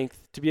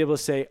strength to be able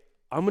to say,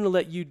 I'm going to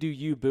let you do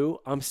you, boo.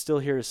 I'm still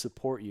here to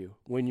support you.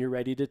 When you're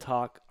ready to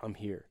talk, I'm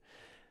here.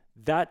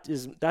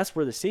 That's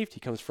where the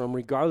safety comes from,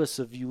 regardless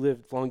of you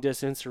live long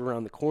distance or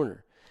around the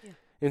corner. Yeah.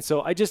 And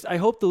so I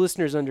hope the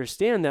listeners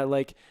understand that,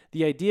 like,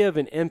 the idea of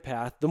an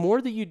empath, the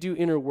more that you do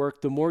inner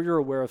work, the more you're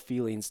aware of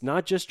feelings,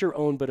 not just your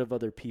own, but of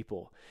other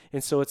people.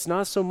 And so it's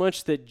not so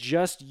much that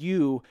just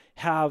you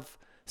have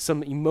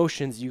some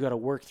emotions you got to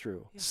work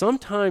through. Yeah.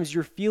 Sometimes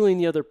you're feeling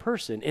the other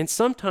person, and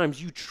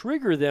sometimes you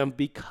trigger them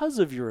because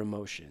of your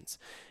emotions.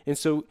 And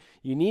so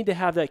you need to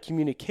have that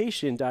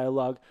communication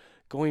dialogue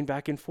going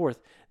back and forth.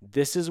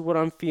 This is what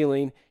I'm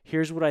feeling.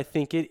 Here's what I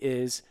think it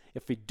is.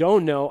 If we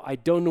don't know, I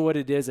don't know what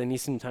it is. I need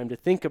some time to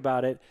think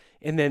about it.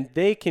 And then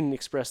they can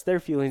express their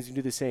feelings and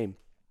do the same.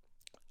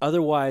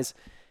 Otherwise,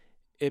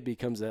 it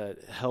becomes a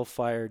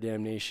hellfire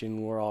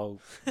damnation. We're all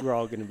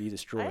going to be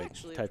destroyed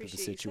type of a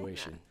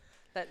situation.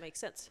 That makes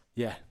sense.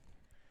 Yeah.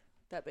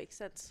 That makes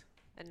sense.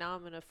 And now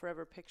I'm going to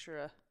forever picture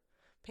a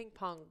ping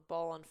pong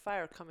ball on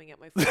fire coming at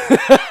my foot.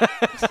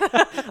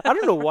 I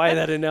don't know why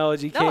that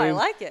analogy came. No, I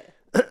like it.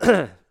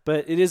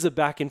 But it is a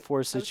back and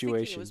forth situation. I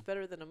was thinking it was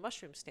better than a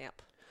mushroom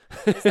stamp.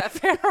 Is that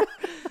fair?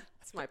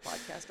 It's my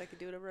podcast. I can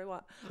do whatever I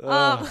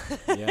want.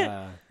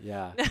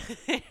 Yeah.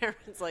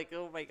 Aaron's like,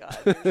 oh my God,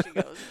 there she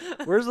goes.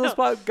 Where's those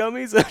pop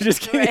gummies? I'm just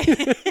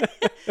kidding. Right.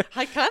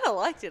 I kind of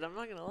liked it. I'm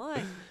not going to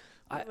lie.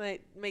 I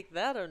might make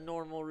that a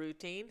normal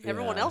routine. Yeah.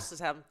 Everyone else is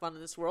having fun in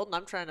this world, and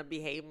I'm trying to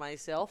behave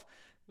myself.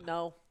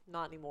 No,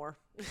 not anymore.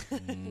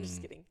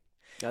 Just kidding.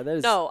 Yeah,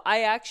 no,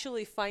 I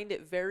actually find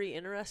it very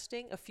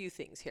interesting. A few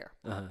things here.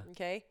 Uh-huh.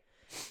 Okay.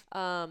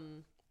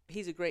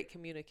 He's a great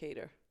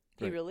communicator.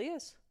 Right. He really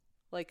is.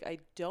 Like, I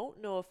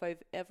don't know if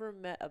I've ever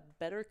met a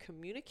better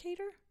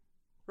communicator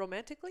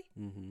romantically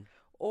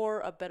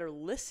or a better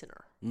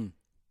listener.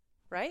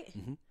 Right?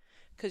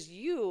 Because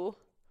you're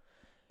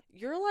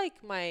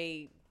like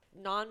my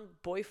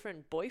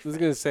non-boyfriend. I was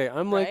going to say,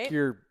 I'm right? like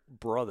your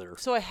brother.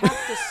 So I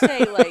have to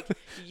say, like,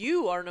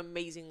 you are an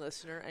amazing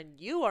listener and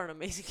you are an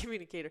amazing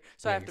communicator.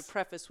 So Thanks. I have to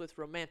preface with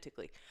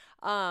romantically.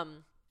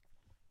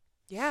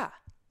 Yeah.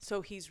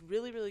 So he's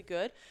really, really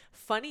good.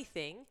 Funny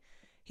thing,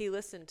 he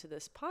listened to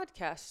this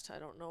podcast, I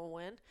don't know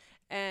when,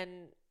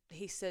 and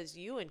he says,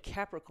 you and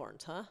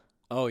Capricorns, huh?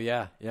 Oh,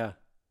 yeah.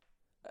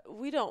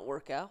 We don't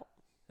work out,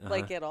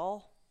 like, at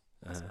all.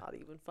 It's not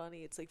even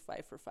funny. It's like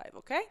 5 for 5,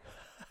 okay?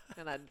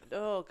 And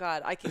oh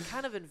God, I can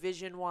kind of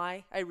envision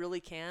why. I really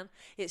can.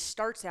 It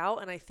starts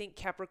out, and I think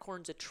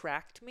Capricorns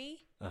attract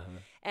me,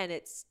 and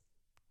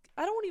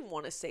I don't even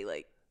want to say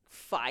like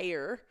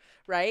fire,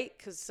 right?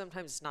 Because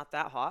sometimes it's not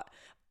that hot,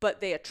 but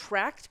they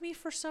attract me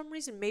for some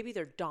reason. Maybe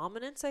their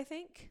dominance, I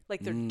think.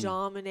 Like they're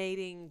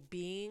dominating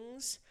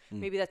beings.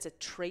 Maybe that's a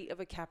trait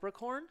of a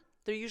Capricorn.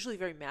 They're usually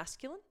very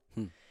masculine.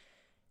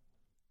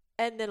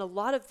 And then a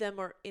lot of them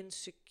are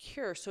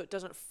insecure, so it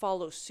doesn't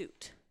follow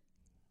suit.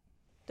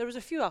 There was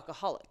a few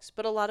alcoholics,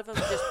 but a lot of them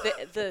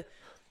just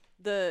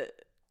the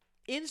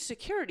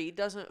insecurity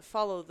doesn't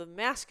follow the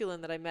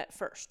masculine that I met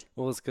first.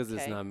 Well, it's because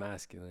it's not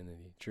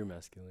masculinity, true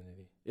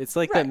masculinity. It's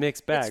like that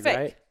mixed bag,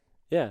 right?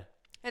 Yeah.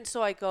 And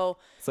so I go.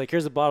 It's like,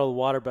 here's a bottle of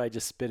water, but I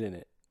just spit in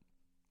it.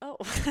 Oh.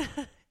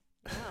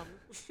 Wow,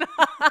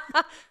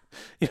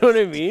 You know what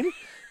I mean?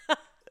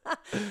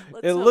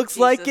 Let's It hope looks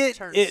like Jesus it,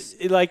 turns-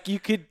 it. Like you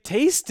could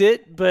taste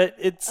it, but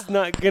it's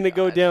not going to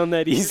go God. down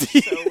that You're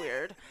easy. so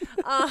weird.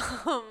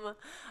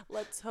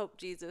 Let's hope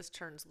Jesus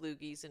turns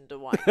loogies into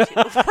wine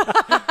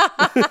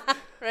too.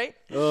 Right?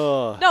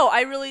 Oh. No,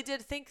 I really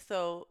did think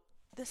though,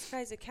 this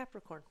guy's a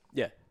Capricorn.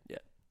 Yeah, yeah.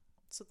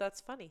 So that's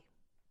funny.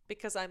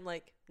 Because I'm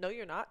like, no,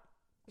 you're not.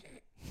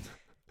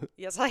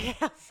 Yes, I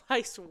am.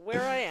 I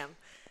swear I am.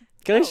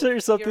 Can I No, share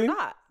something? You're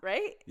not,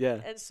 right? Yeah.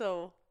 And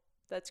so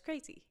that's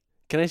crazy.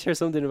 Can I share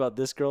something about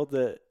this girl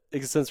that,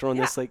 since we're on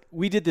this, Yeah. like,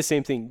 we did the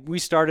same thing. We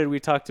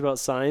talked about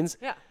signs.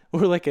 Yeah.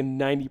 We're like a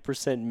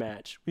 90%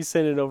 match. We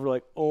sent it over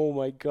like, oh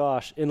my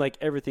gosh. And like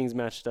everything's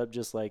matched up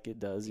just like it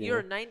does.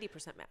 You're know?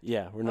 90% match.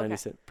 Yeah, we're Okay.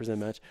 90%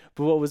 match.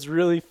 But what was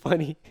really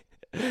funny,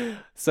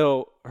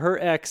 so her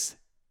ex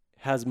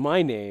has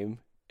my name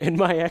and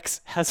my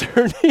ex has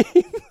her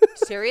name.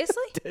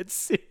 Seriously? Dead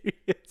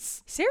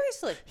serious.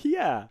 Seriously?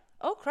 Yeah.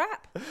 Oh,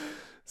 crap.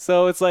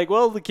 So it's like,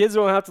 well, the kids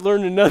don't have to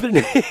learn another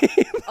name.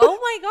 Oh,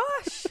 my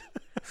gosh.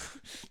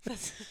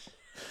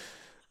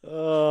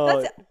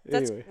 Oh,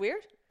 That's anyway.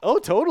 weird. Oh,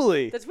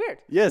 totally. That's weird.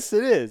 Yes,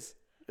 it is.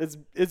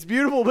 It's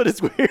beautiful, but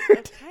it's weird.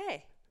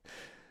 Okay.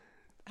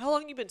 How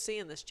long you been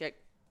seeing this chick?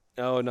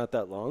 Oh, not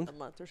that long. A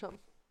month or something?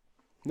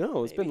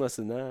 No, it's been Maybe. less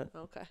than that.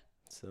 Okay.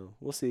 So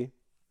we'll see.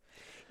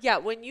 Yeah,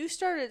 when you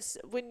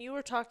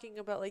were talking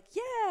about like,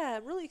 yeah,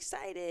 I'm really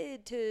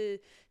excited to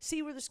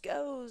see where this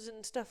goes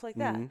and stuff like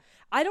that. Mhm.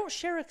 I don't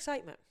share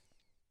excitement.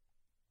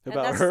 And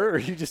About that's- her, or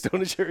you just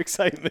don't share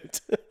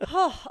excitement?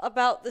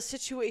 About the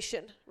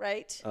situation,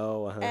 right?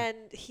 Oh, And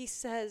he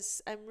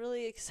says, I'm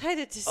really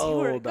excited to see oh,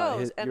 where it about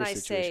goes. And your I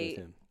situation with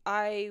say, him.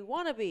 I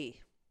want to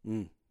be.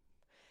 Mm.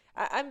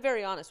 I'm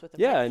very honest with him.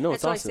 Yeah, right? I know, And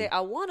it's so awesome. I say,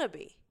 I want to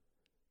be.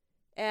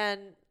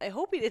 And I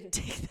hope he didn't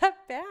take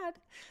that bad.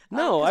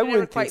 No, 'cause I we never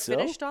wouldn't quite think so.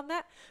 finished on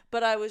that.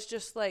 But I was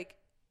just like,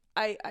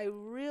 I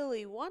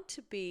really want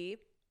to be.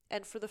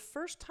 And for the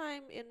first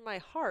time in my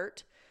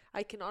heart,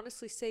 I can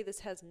honestly say this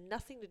has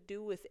nothing to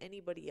do with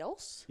anybody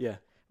else, Yeah.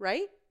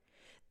 right?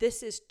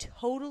 This is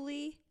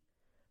totally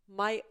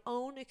my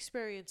own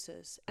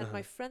experiences. And Uh-huh.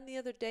 my friend the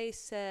other day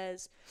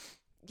says,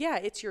 yeah,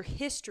 it's your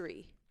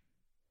history.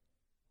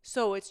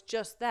 So it's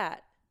just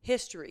that,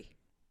 history.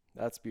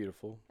 That's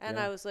beautiful. And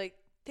yeah. I was like,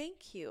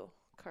 thank you,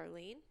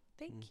 Carlene.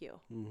 Thank you.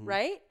 Mhm.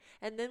 Right?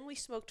 And then we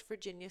smoked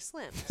Virginia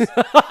Slims.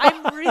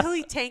 I'm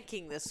really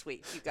tanking this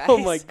week, you guys. Oh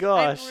my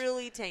gosh. I'm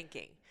really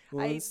tanking.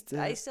 One I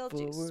step sell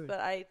juice, forward, but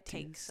I two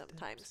tank steps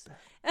sometimes.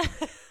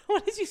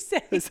 What did you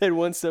say? I said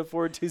 1 step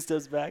forward, 2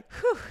 steps back.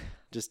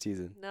 Just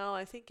teasing. No,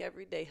 I think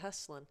everyday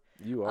hustling.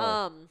 You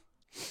are.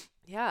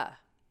 Yeah.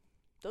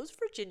 Those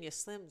Virginia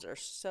Slims are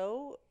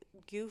so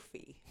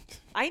goofy.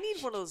 I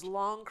need one of those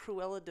long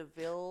Cruella de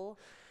Vil.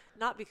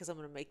 Not because I'm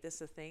going to make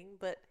this a thing,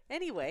 but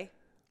anyway,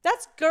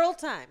 that's girl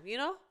time, you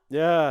know?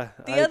 Yeah.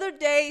 The other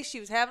day, she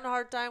was having a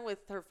hard time with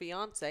her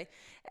fiance,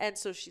 and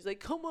so she's like,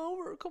 come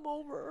over.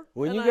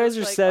 When And you I guys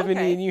was are like, 70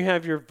 okay. and you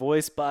have your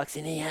voice box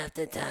and you have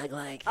to talk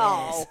like this.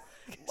 Oh,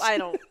 I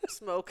don't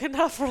smoke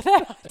enough for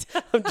that.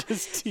 I'm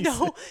just teasing.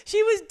 No,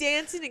 she was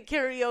dancing and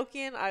karaoke,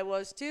 and I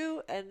was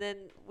too. And then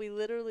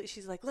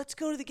she's like, let's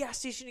go to the gas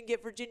station and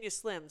get Virginia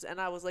Slims.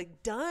 And I was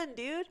like, done,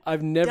 dude.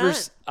 I've never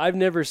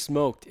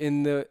smoked I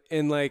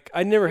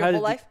never Your had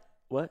whole life?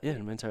 What? Yeah,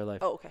 my entire life.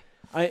 Oh, okay.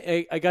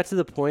 I got to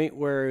the point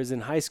where I was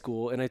in high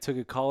school and I took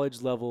a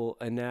college level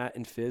Nat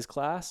and Phys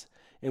class,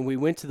 and we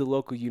went to the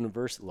local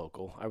university.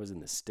 I was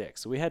in the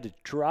sticks, so we had to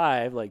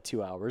drive like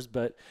 2 hours,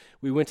 but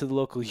we went to the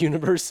local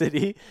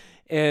university,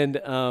 and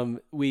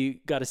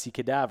we got to see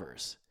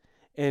cadavers.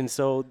 And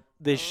so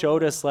they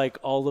showed us like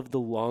all of the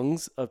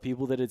lungs of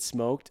people that had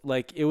smoked.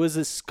 Like it was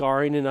a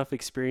scarring enough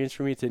experience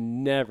for me to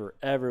never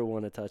ever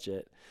want to touch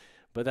it.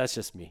 But that's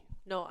just me.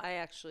 No, I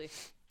actually,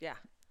 yeah.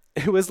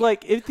 It was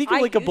like think of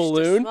I like a used to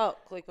balloon. smoke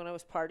like when I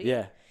was partying.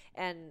 Yeah.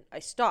 And I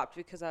stopped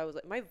because I was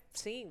like, my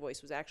singing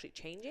voice was actually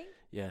changing.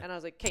 Yeah. And I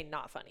was like, okay,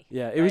 not funny.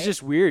 Yeah, it was right?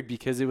 just weird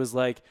because it was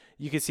like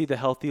you could see the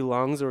healthy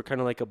lungs that were kind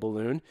of like a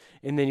balloon,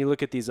 and then you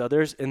look at these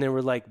others and there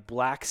were like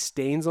black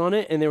stains on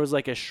it, and there was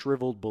like a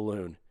shriveled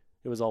balloon.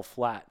 It was all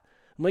flat.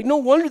 I'm like, no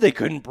wonder they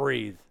couldn't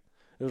breathe.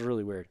 It was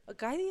really weird. A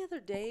guy the other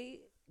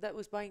day that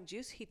was buying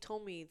juice, he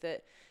told me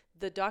that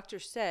the doctor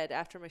said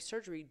after my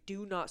surgery,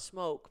 do not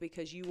smoke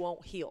because you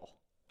won't heal.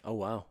 Oh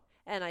wow.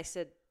 And I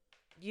said,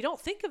 you don't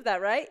think of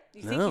that, right?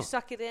 You think No. you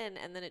suck it in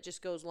and then it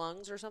just goes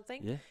lungs or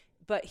something? Yeah.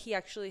 But he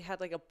actually had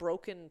like a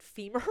broken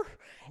femur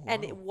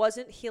and it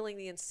wasn't healing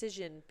the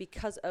incision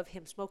because of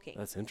him smoking.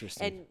 That's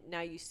interesting. And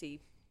now you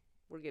see,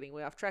 we're getting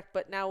way off track,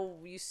 but now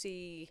you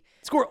see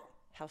Squirrel.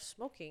 how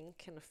smoking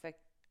can affect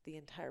the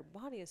entire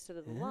body instead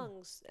of the Yeah.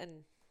 lungs,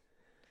 and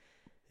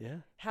Yeah.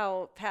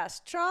 how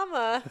past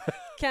trauma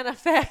can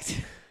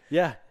affect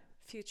Yeah.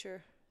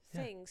 future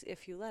Yeah. things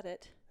if you let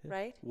it,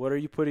 right? What are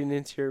you putting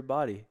into your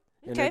body?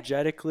 Okay.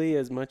 Energetically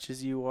as much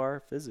as you are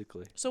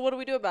physically. So what do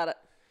we do about it?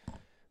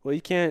 Well,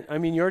 you can't. I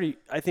mean,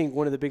 I think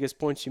one of the biggest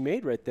points you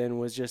made right then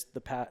was just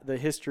the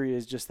history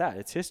is just that.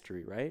 It's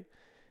history, right?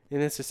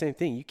 And it's the same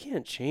thing. You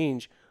can't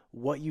change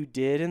what you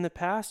did in the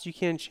past. You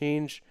can't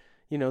change,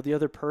 the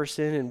other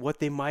person and what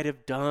they might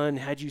have done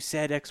had you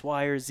said X,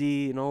 Y, or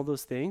Z and all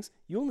those things.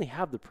 You only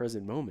have the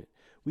present moment.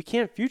 We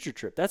can't future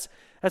trip.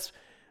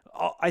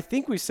 I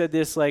think we said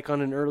this like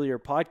on an earlier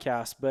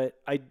podcast, but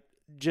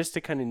just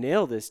to kind of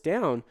nail this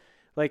down,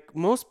 like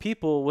most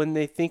people, when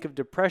they think of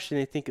depression,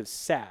 they think of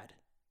sad,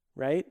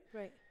 right?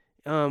 Right.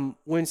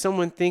 When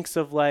someone thinks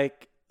of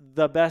like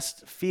the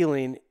best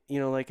feeling,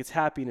 like it's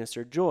happiness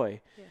or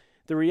joy,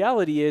 the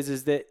reality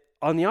is that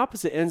on the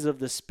opposite ends of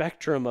the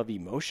spectrum of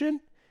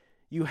emotion,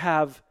 you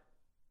have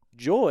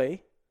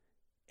joy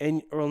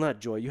not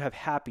joy, you have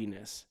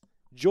happiness.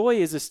 Joy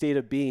is a state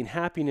of being.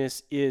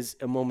 Happiness is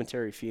a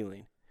momentary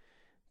feeling.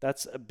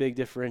 That's a big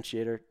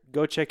differentiator.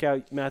 Go check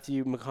out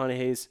Matthew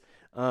McConaughey's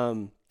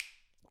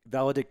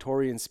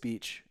valedictorian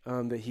speech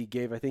that he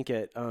gave, I think,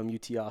 at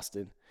UT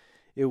Austin.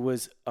 It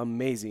was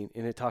amazing,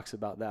 and it talks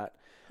about that.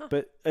 Huh.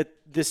 But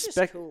He's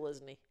just cool,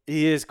 isn't he?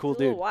 He is cool, He's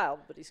dude. A little wild,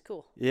 but he's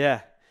cool.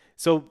 Yeah.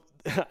 So,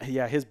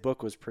 yeah, his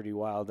book was pretty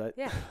wild. That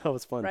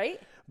was fun. Right?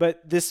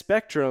 But this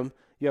spectrum,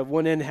 you have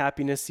one end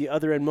happiness, the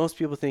other end most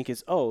people think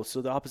is, so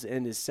the opposite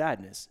end is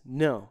sadness.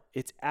 No,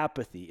 it's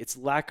apathy. It's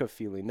lack of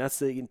feeling. That's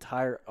the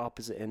entire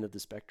opposite end of the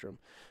spectrum.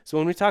 So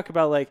when we talk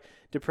about like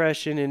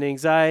depression and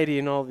anxiety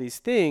and all these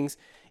things,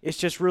 it's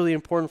just really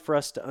important for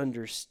us to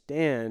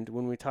understand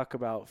when we talk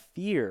about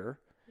fear,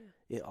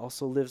 it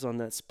also lives on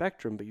that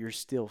spectrum, but you're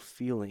still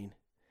feeling.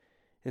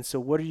 And so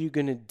what are you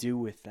going to do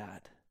with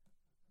that?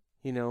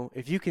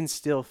 If you can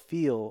still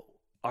feel,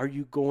 are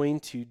you going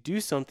to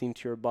do something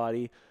to your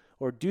body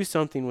or do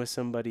something with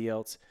somebody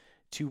else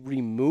to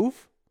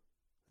remove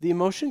the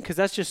emotion? Because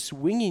that's just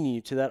swinging you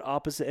to that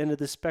opposite end of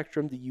the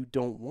spectrum that you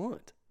don't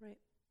want. Right.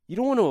 You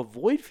don't want to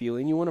avoid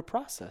feeling. You want to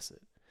process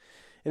it.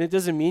 And it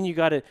doesn't mean you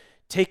got to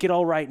take it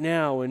all right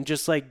now and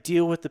just like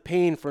deal with the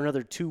pain for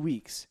another 2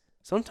 weeks.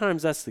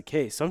 Sometimes that's the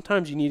case.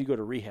 Sometimes you need to go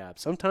to rehab.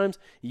 Sometimes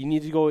you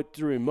need to go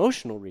through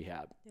emotional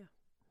rehab. Yeah.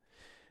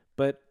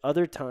 But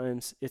other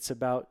times it's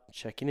about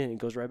checking in. It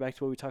goes right back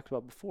to what we talked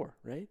about before,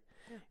 right?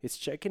 Yeah. It's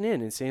checking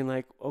in and saying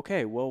like,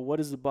 okay, well, what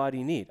does the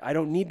body need? I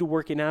don't need to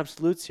work in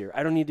absolutes here.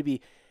 I don't need to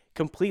be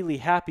completely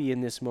happy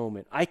in this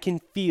moment. I can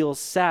feel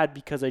sad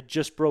because I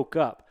just broke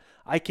up.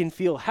 I can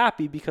feel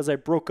happy because I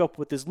broke up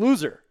with this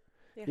loser.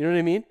 Yeah. You know what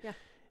I mean? Yeah.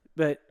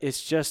 But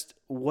it's just,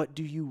 what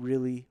do you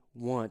really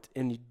want?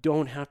 And you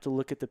don't have to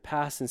look at the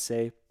past and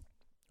say,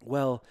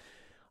 well,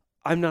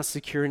 I'm not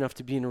secure enough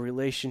to be in a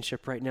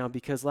relationship right now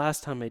because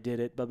last time I did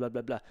it, blah, blah,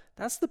 blah, blah.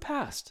 That's the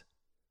past.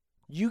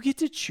 You get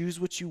to choose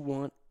what you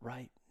want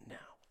right now.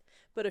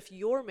 But if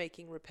you're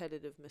making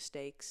repetitive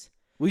mistakes,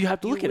 well, you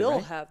have to look at it, right? You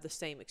will have the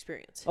same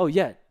experience. Oh,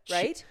 yeah.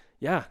 Right?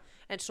 Yeah.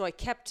 And so I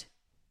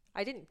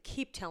didn't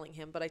keep telling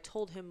him, but I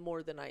told him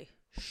more than I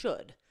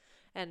should.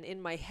 And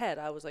in my head,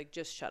 I was like,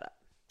 just shut up.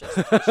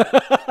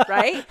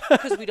 Right?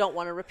 Because we don't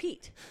want to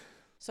repeat.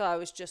 So I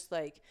was just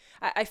like,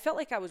 I felt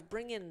like I was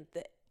bringing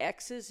the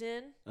exes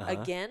in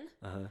again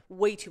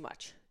way too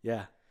much.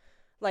 Yeah.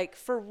 Like,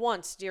 for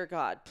once, dear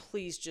God,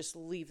 please just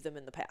leave them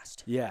in the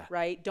past. Yeah.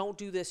 Right? Don't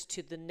do this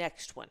to the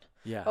next one.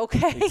 Yeah.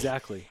 Okay?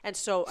 Exactly. And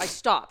so I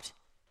stopped.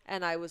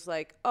 And I was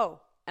like,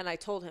 and I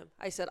told him,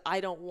 I said, I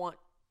don't want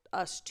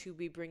us to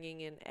be bringing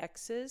in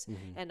exes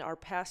and our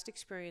past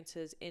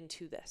experiences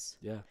into this.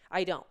 Yeah.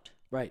 I don't.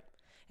 Right.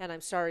 And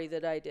I'm sorry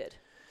that I did.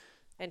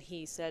 And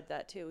he said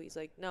that too. He's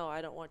like, no,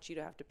 I don't want you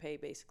to have to pay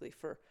basically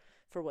for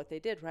what they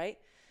did, right?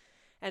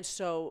 And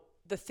so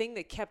the thing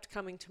that kept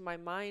coming to my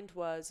mind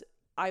was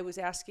I was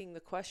asking the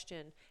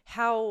question,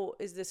 how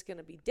is this going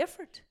to be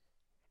different?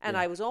 And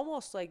I was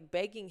almost like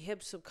begging him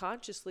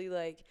subconsciously,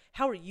 like,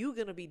 how are you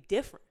going to be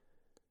different?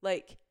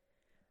 Like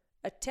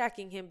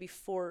attacking him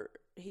before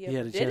he ever did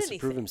anything. He had a chance to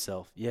prove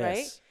himself. Yes.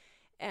 Right?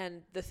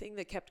 And the thing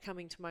that kept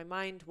coming to my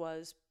mind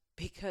was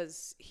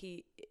because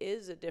he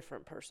is a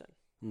different person.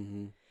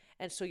 Mm-hmm.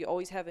 And so you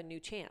always have a new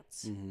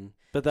chance. Mm-hmm.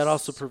 But that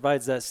also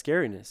provides that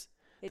scariness.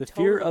 The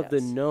fear of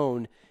the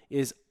known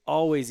is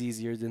always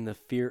easier than the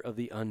fear of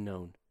the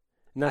unknown.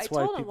 And that's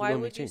why people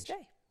don't change.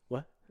 Stay?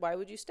 What? Why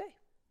would you stay?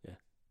 Yeah.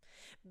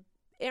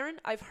 Aaron,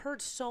 I've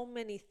heard so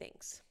many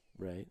things.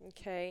 Right.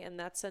 Okay. And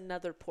that's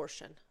another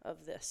portion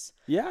of this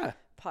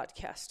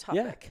podcast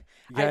topic.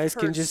 Yeah. You guys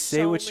can just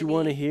say what you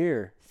want to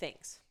hear.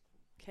 Things.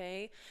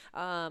 Okay.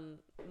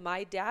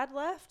 My dad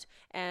left,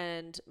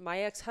 and my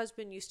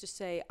ex-husband used to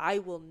say, I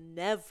will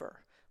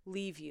never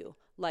leave you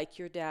like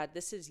your dad.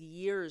 This is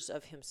years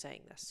of him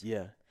saying this.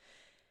 Yeah.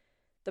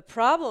 The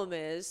problem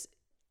is,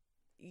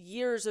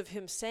 years of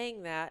him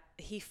saying that,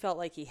 he felt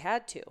like he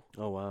had to.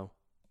 Oh, wow.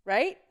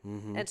 Right?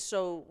 Mm-hmm. And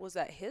so was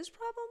that his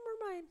problem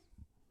or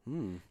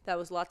mine? That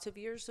was lots of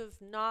years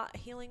of not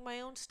healing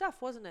my own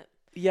stuff, wasn't it?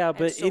 Yeah,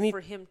 but and so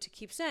for him to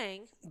keep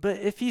saying. But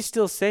if he's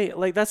still saying,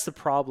 like, that's the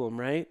problem,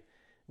 right?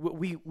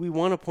 We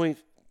want to point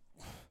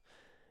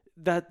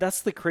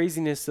that's the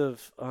craziness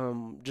of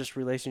just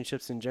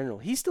relationships in general.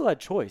 He still had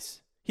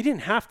choice. He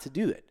didn't have to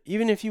do it,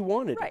 even if he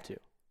wanted it to.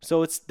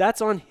 So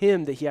that's on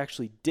him that he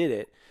actually did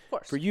it. Of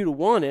course. For you to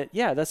want it,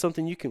 that's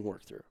something you can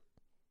work through.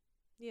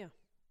 Yeah.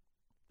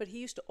 But he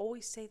used to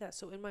always say that.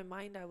 So in my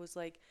mind, I was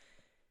like,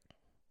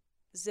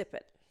 zip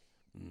it.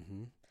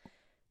 Mm-hmm.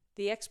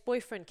 The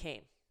ex-boyfriend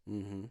came.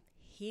 Mm-hmm.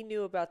 He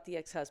knew about the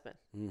ex-husband.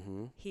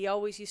 Mm-hmm. He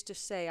always used to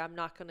say, I'm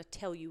not going to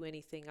tell you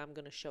anything. I'm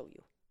going to show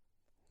you.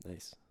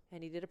 Nice.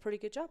 And he did a pretty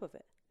good job of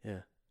it.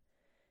 Yeah.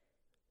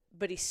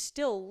 But he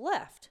still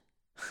left.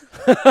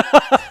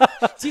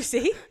 Do you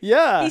see?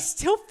 Yeah. He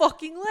still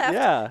fucking left.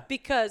 Yeah.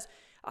 Because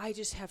I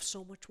just have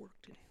so much work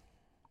to do.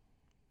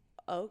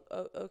 Oh,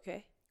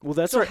 okay. Well,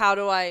 that's So right. how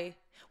do I,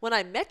 when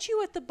I met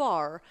you at the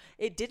bar,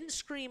 it didn't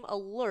scream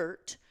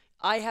alert.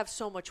 I have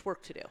so much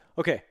work to do.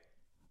 Okay.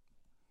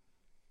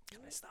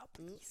 Can I stop,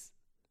 please?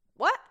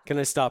 What? Can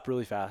I stop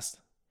really fast?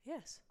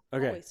 Yes.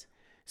 Okay. Always.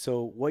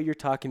 So what you're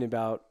talking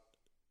about,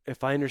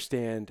 if I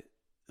understand,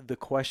 the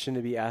question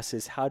to be asked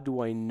is, how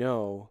do I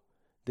know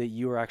that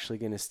you are actually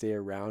going to stay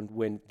around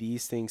when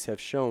these things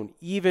have shown,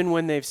 even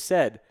when they've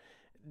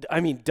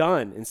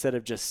done instead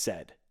of just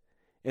said,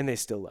 and they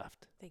still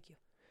left? Thank you.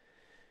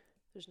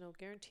 There's no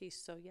guarantees,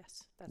 so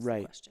yes, that's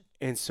Right. the question.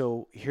 And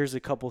so here's a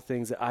couple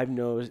things that I've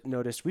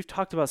noticed. We've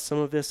talked about some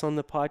of this on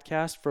the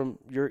podcast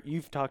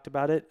you've talked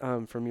about it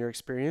from your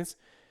experience,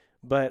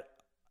 but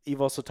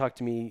you've also talked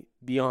to me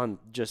beyond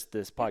just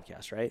this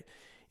podcast, right?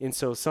 And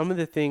so some of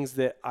the things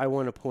that I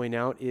want to point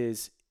out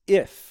is,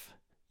 if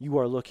you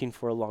are looking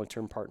for a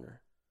long-term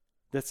partner,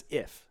 that's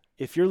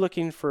if you're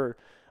looking for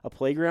a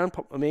playground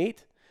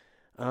mate,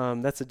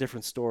 that's a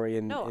different story.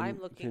 And I'm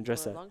you looking can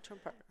address for a that. long-term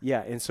partner.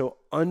 Yeah, and so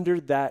under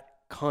that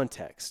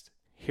context,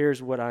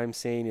 here's what I'm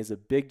saying is a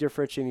big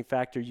differentiating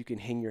factor you can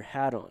hang your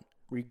hat on,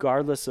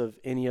 regardless of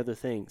any other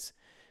things.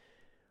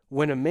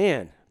 When a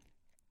man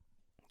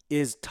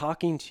is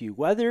talking to you,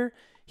 whether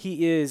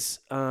he is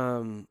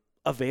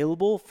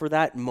available for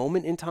that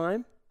moment in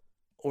time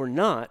or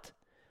not,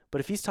 but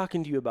if he's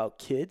talking to you about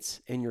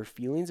kids and your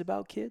feelings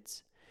about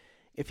kids,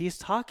 if he's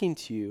talking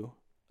to you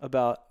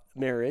about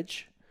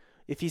marriage,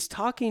 if he's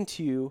talking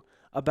to you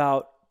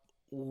about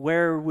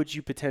where would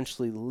you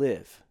potentially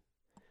live,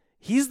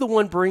 he's the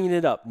one bringing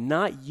it up,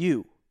 not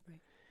you. Right.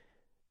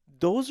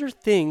 Those are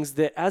things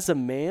that, as a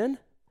man,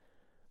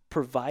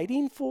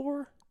 providing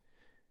for,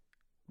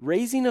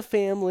 raising a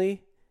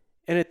family,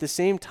 and at the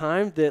same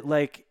time that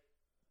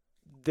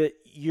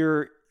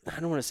you're, I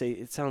don't want to say,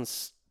 it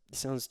sounds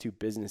too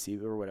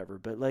businessy or whatever,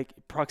 but like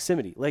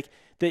proximity, like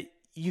that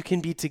you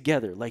can be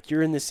together, like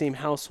you're in the same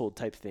household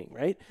type thing,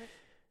 right? Okay.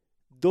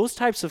 Those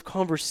types of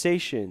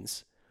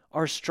conversations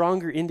are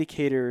stronger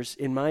indicators,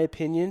 in my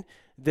opinion,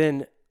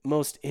 than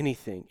most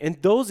anything.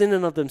 And those in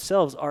and of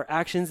themselves are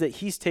actions that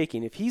he's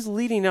taking. If he's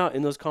leading out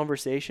in those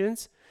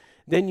conversations,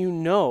 then you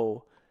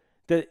know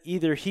that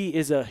either he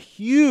is a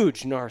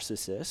huge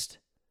narcissist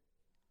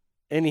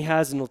and he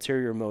has an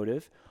ulterior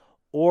motive,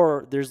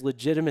 or there's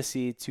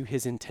legitimacy to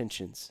his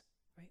intentions.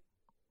 Right.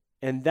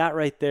 And that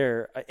right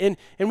there, and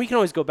we can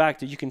always go back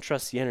to, you can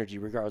trust the energy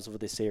regardless of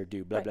what they say or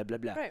do, blah, Right. blah, blah,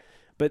 blah. Right.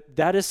 But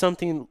that is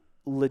something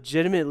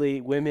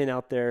legitimately, women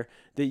out there,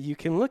 that you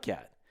can look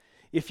at.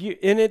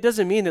 And it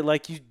doesn't mean that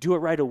like you do it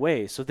right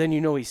away, so then you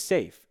know he's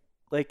safe.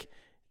 Like,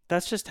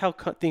 that's just how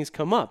things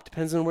come up.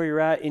 Depends on where you're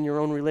at in your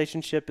own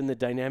relationship and the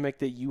dynamic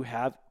that you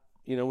have,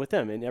 with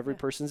them. And every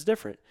person's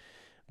different.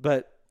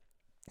 But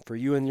for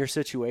you in your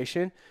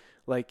situation,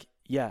 like,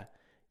 yeah,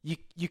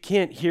 you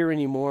can't hear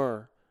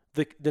anymore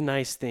the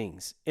nice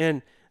things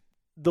and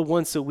the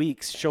once a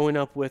weeks showing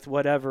up with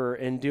whatever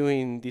and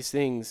doing these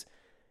things.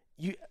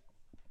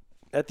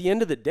 At the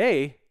end of the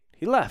day,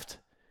 he left.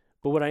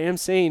 But what I am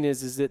saying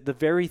is that the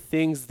very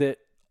things that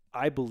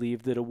I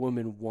believe that a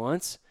woman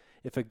wants,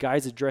 if a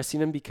guy's addressing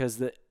them because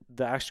the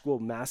actual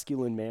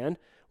masculine man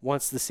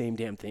wants the same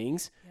damn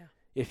things,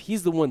 if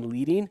he's the one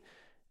leading,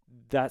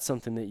 that's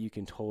something that you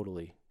can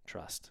totally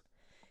trust.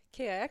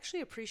 Okay, I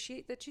actually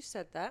appreciate that you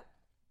said that.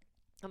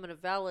 I'm going to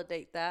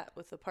validate that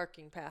with a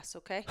parking pass,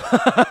 okay?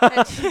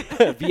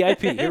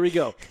 VIP, here we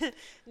go.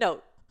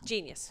 No,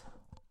 genius.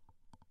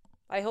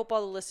 I hope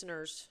all the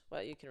listeners,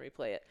 well, you can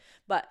replay it,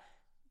 but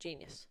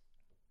genius.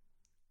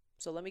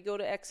 So let me go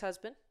to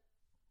ex-husband.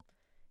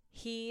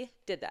 He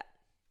did that.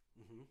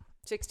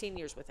 16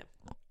 years with him.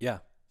 Yeah.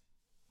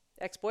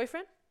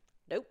 Ex-boyfriend?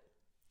 Nope.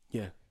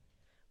 Yeah.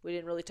 We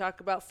didn't really talk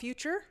about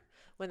future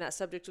when that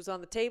subject was on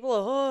the table.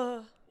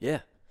 Oh. Yeah.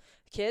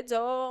 Kids,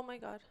 oh my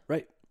God.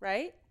 Right.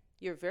 Right?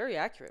 You're very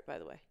accurate, by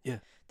the way. Yeah.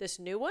 This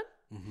new one,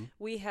 Mm-hmm.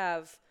 we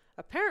have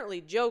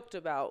apparently joked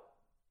about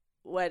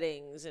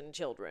weddings and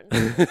children,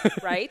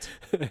 right?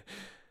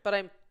 But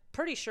I'm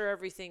pretty sure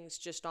everything's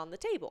just on the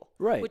table.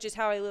 Right. Which is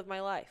how I live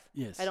my life.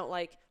 Yes. I don't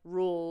like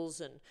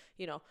rules and,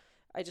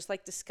 I just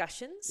like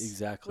discussions.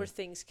 Exactly. Where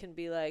things can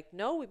be like,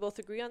 no, we both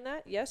agree on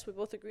that. Yes, we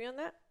both agree on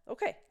that.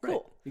 Okay, Right.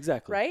 cool.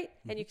 Exactly. Right?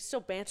 And you can still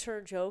banter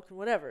and joke and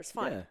whatever. It's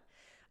fine.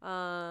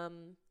 Yeah.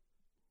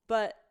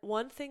 But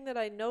one thing that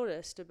I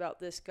noticed about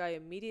this guy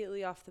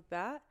immediately off the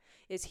bat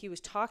is he was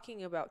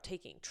talking about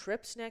taking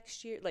trips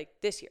next year, like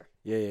this year,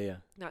 Yeah.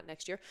 not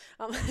next year,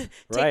 Right.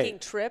 taking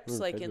trips Ooh,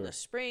 like in February. the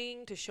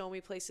spring to show me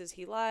places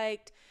he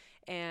liked.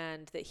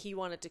 and that he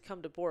wanted to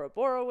come to Bora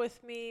Bora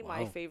with me,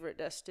 my Wow. favorite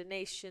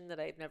destination that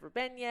I'd never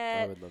been I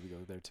yet. would love to go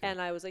there too.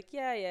 And I was like,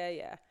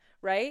 yeah,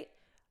 right?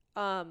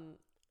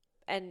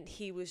 And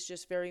he was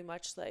just very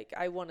much like,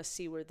 I want to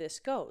see where this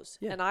goes.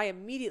 Yeah. And I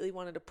immediately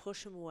wanted to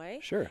push him away.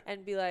 Sure.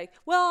 And be like,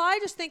 well, I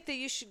just think that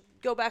you should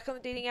go back on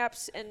the dating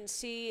apps and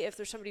see if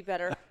there's somebody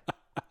better.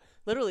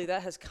 Literally,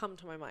 that has come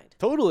to my mind.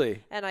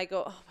 Totally. And I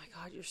go, oh my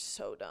God, you're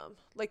so dumb.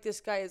 Like,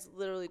 this guy is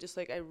literally just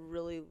like, I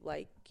really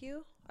like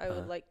you. I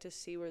would like to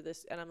see where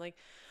this, and I'm like,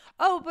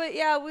 oh, but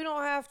yeah, we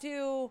don't have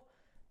to.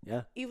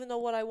 Yeah. Even though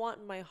what I want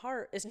in my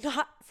heart is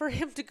not for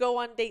him to go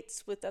on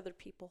dates with other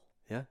people.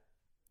 Yeah.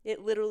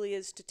 It literally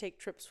is to take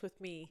trips with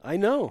me I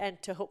know.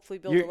 and to hopefully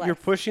build a life. You're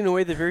pushing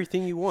away the very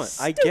thing you want.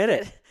 I get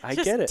it. Stupid. I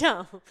Just get it.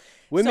 dumb.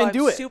 Women so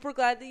do I'm it. super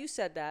glad that you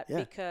said that Yeah.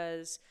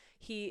 because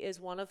he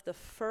is one of the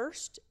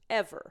first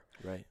ever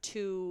Right.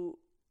 to,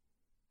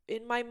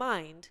 in my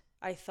mind,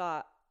 I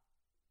thought,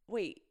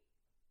 wait,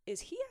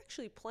 is he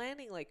actually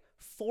planning like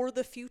for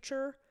the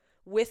future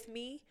with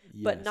me,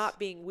 but Yes. not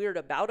being weird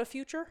about a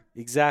future?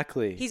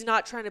 Exactly. He's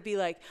not trying to be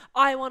like,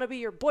 I want to be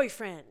your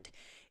boyfriend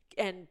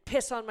and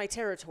piss on my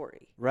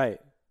territory. Right.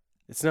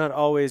 It's not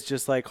always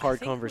just like I hard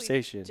think we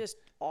conversation. just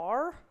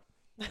are.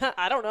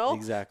 I don't know.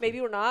 Exactly.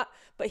 Maybe we're not.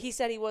 But he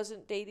said he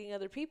wasn't dating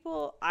other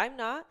people. I'm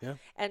not. Yeah.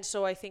 And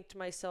so I think to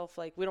myself,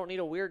 like, we don't need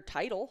a weird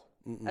title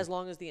as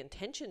long as the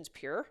intention's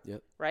pure.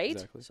 Yep. Right?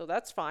 Exactly. So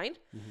that's fine.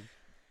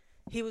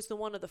 He was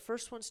one of the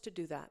first ones to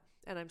do that.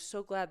 And I'm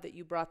so glad that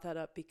you brought that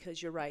up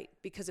because you're right.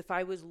 Because if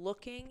I was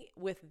looking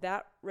with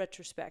that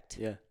retrospect,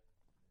 Yeah.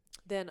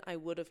 then I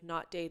would have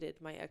not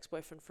dated my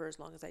ex-boyfriend for as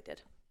long as I did.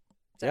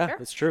 Is that Yeah, fair?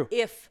 that's true.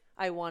 If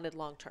I wanted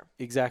long term.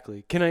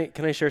 Exactly. Can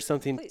I share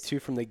something Please. too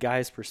from the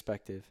guy's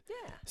perspective?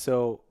 Yeah.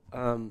 So,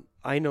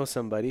 I know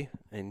somebody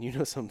and you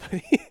know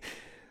somebody,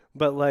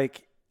 but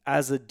like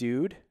as a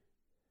dude,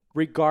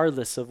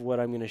 regardless of what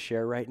I'm going to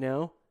share right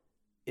now,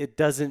 it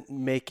doesn't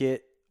make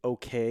it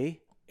okay.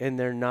 And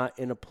they're not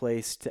in a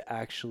place to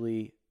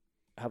actually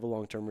have a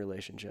long-term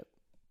relationship.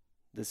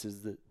 This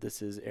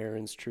is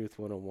Aaron's Truth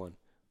 101.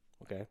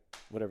 Okay.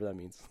 Whatever that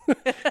means.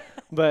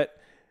 But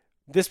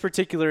this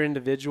particular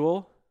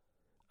individual,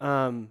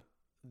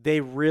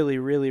 they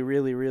really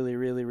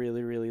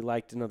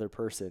liked another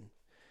person,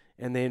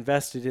 and they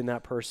invested in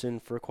that person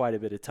for quite a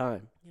bit of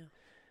time.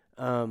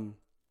 Yeah.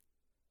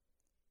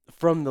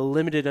 From the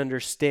limited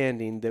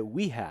understanding that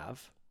we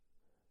have,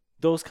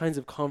 those kinds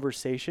of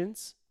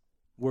conversations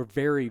were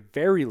very,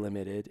 very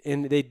limited,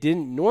 and they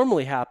didn't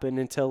normally happen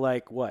until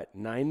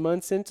 9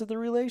 months into the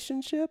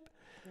relationship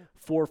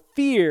for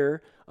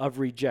fear of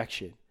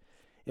rejection.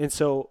 And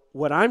so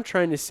what I'm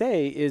trying to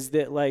say is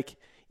that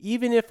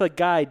even if a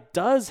guy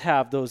does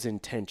have those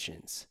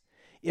intentions,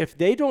 if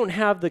they don't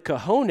have the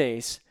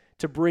cojones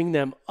to bring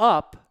them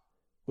up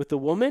with a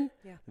woman,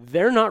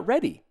 they're not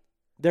ready.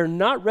 They're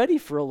not ready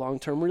for a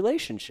long-term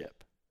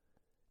relationship.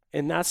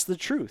 And that's the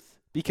truth.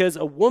 Because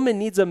a woman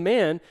needs a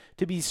man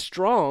to be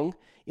strong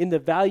in the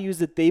values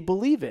that they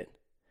believe in.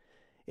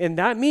 And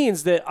that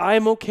means that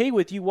I'm okay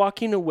with you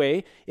walking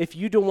away if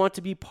you don't want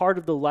to be part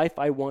of the life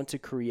I want to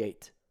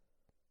create.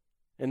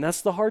 And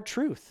that's the hard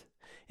truth.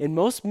 And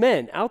most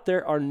men out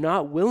there are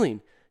not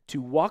willing to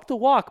walk the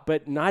walk,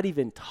 but not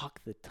even talk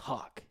the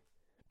talk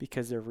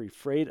because they're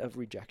afraid of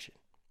rejection.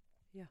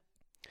 Yeah.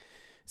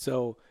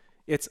 So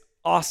it's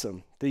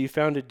awesome that you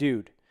found a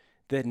dude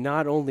that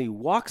not only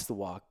walks the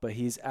walk, but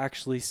he's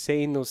actually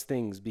saying those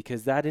things,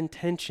 because that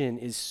intention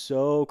is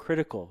so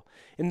critical.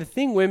 And the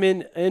thing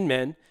women and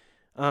men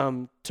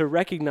to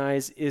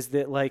recognize is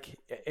that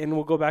and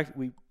we'll go back,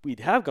 we'd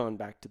have gone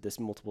back to this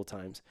multiple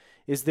times,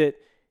 is that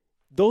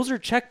those are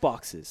check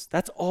boxes.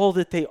 That's all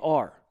that they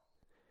are.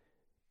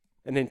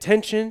 An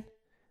intention,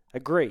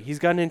 great. He's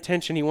got an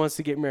intention. He wants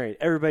to get married.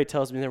 Everybody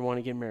tells me they want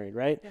to get married,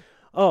 right? Yeah.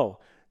 Oh,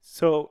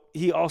 so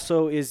he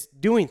also is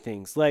doing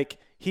things like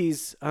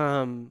he's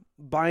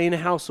buying a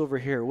house over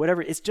here,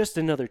 whatever. It's just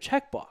another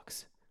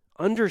checkbox.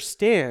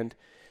 Understand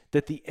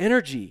that the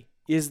energy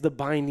is the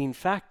binding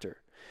factor.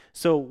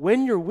 So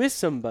when you're with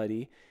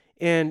somebody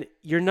and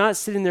you're not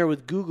sitting there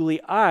with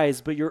googly eyes,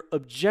 but you're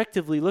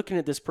objectively looking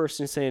at this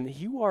person and saying,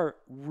 you are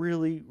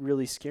really,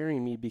 really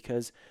scaring me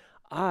because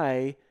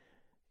I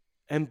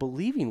am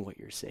believing what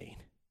you're saying.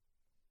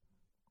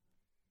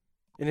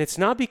 And it's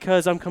not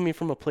because I'm coming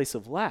from a place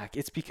of lack.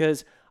 It's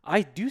because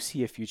I do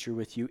see a future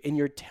with you, and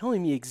you're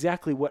telling me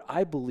exactly what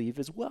I believe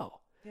as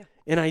well. Yeah.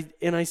 And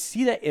I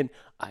see that, and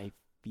I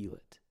feel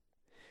it.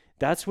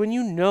 That's when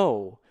you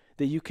know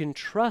that you can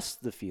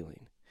trust the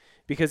feeling,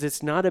 because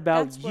it's not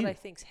about That's you. what I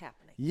think's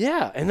happening.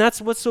 Yeah, and that's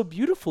what's so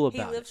beautiful about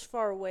it. He lives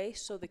far away,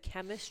 so the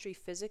chemistry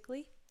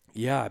physically?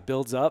 Yeah, it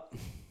builds up.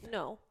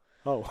 No.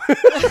 Oh.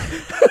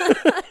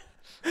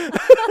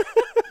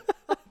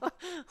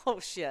 Oh,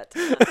 shit.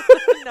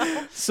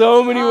 No.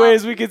 So many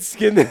ways we could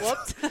skin this.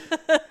 Whoops.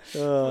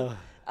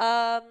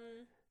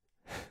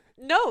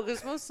 No,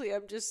 because mostly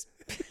I'm just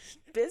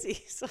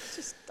busy. So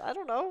I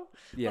don't know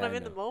when I'm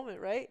in the moment,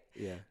 right?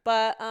 Yeah.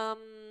 But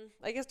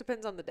I guess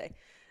depends on the day.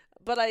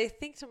 But I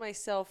think to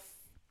myself,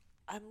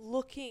 I'm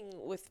looking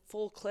with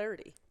full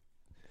clarity.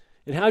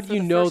 And how do for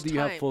you the know first that you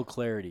have time. full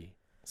clarity?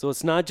 So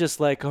it's not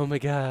just like, oh my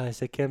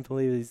gosh, I can't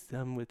believe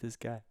I'm with this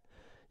guy.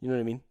 You know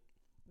what I mean?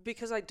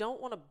 Because I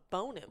don't want to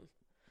bone him.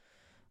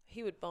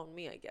 He would bone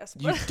me, I guess.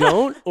 You But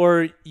don't,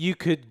 or you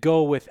could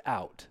go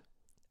without.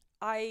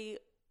 I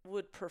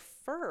would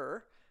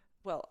prefer.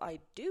 Well, I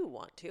do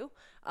want to.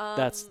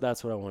 That's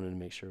what I wanted to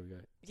make sure we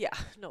got. Yeah,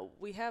 no,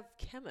 we have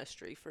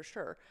chemistry for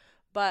sure.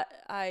 But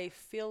I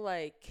feel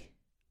like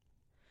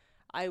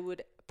I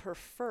would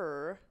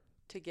prefer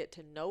to get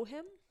to know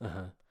him,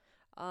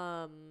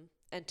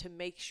 and to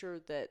make sure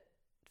that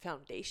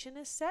foundation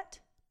is set.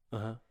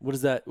 What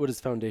does that? What does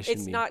foundation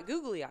It's mean? not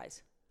googly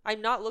eyes.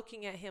 I'm not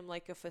looking at him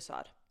like a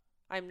facade.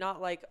 I'm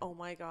not like, oh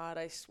my God,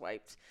 I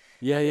swiped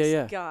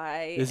this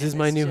guy. This and is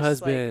my it's new just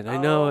husband. Like,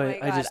 I know oh it.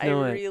 my I God, just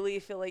know I it. really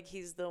feel like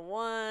he's the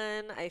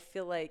one. I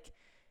feel like,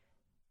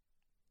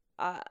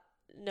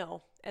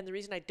 no. And the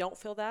reason I don't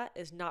feel that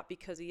is not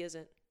because he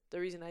isn't. The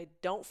reason I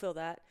don't feel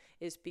that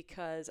is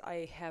because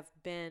I have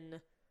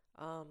been,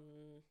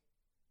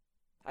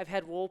 I've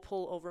had wool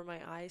pull over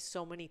my eyes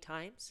so many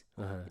times.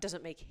 It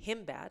doesn't make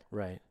him bad.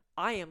 Right.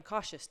 I am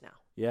cautious now.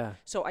 Yeah.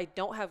 So I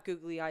don't have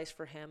googly eyes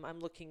for him. I'm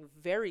looking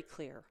very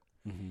clear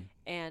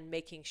and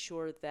making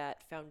sure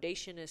that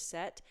foundation is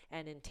set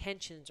and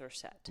intentions are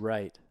set.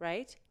 Right.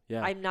 Right?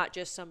 Yeah. I'm not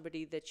just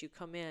somebody that you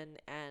come in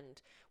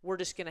and we're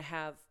just going to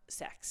have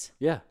sex.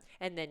 Yeah.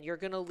 And then you're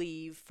going to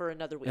leave for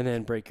another week. And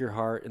then break your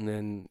heart, and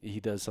then he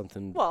does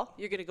something. Well,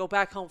 you're going to go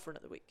back home for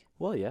another week.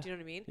 Well, yeah. Do you know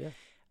what I mean? Yeah.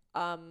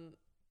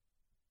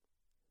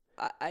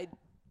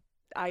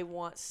 I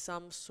want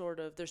some sort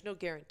of, there's no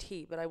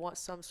guarantee, but I want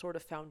some sort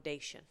of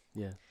foundation.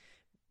 Yeah.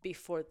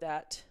 Before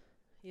that,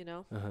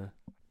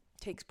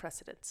 takes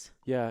precedence.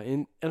 Yeah,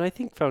 and I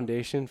think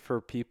foundation for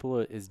people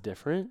is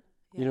different.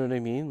 You know what I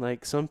mean?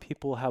 Like some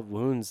people have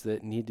wounds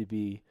that need to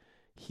be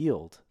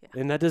healed. Yeah.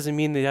 And that doesn't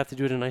mean they have to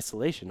do it in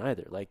isolation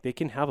either. Like they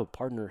can have a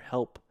partner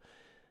help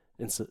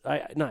and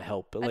not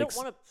help, but like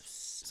support.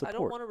 I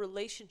don't want a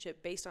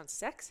relationship based on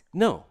sex.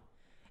 No.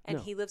 And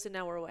he lives an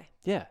hour away.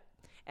 Yeah.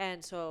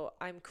 And so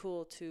I'm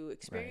cool to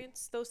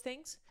experience those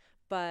things,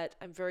 but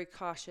I'm very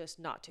cautious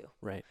not to.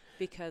 Right.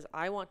 Because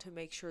I want to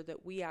make sure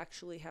that we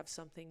actually have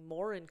something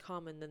more in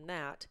common than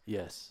that.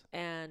 Yes.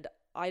 And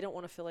I don't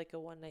want to feel like a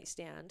one-night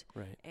stand.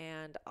 Right.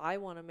 And I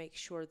want to make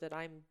sure that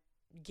I'm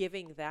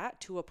giving that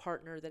to a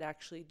partner that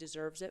actually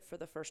deserves it for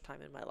the first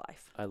time in my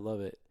life. I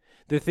love it.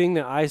 The thing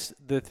that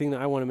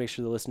I want to make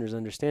sure the listeners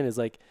understand is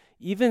like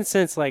even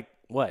since like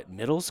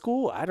middle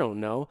school, I don't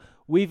know,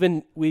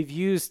 we've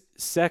used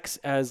sex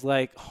as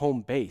like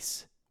home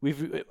base.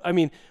 We've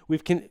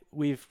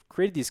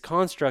created these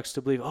constructs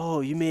to believe, oh,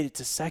 you made it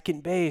to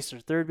second base or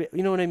third base.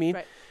 You know what I mean?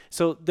 Right.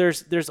 So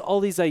there's all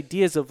these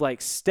ideas of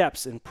like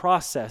steps and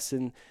process.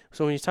 And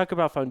so when you talk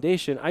about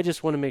foundation, I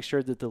just want to make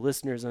sure that the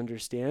listeners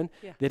understand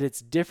that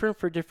it's different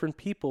for different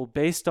people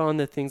based on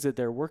the things that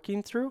they're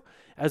working through,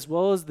 as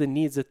well as the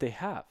needs that they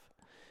have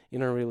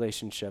in a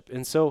relationship.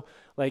 And so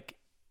like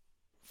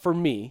for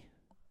me,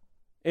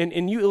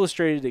 and you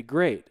illustrated it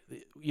great,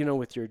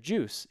 with your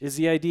juice, is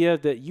the idea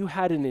that you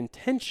had an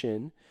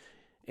intention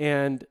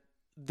and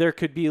there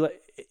could be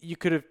you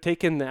could have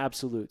taken the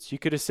absolutes. You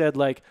could have said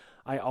like,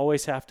 I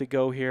always have to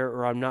go here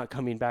or I'm not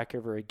coming back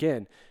ever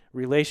again.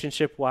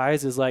 Relationship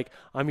wise is like,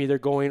 I'm either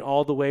going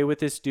all the way with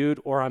this dude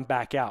or I'm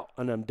back out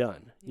and I'm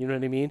done. You know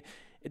what I mean?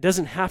 It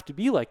doesn't have to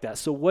be like that.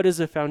 So what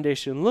does a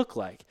foundation look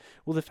like?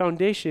 Well, the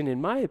foundation,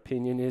 in my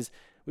opinion, is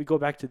we go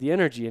back to the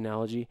energy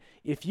analogy.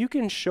 If you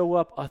can show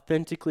up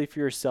authentically for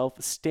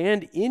yourself,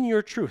 stand in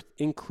your truth,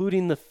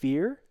 including the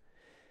fear,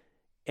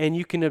 and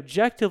you can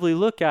objectively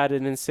look at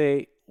it and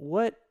say,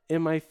 what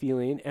am I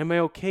feeling? Am I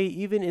okay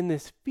even in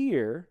this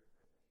fear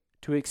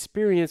to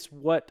experience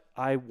what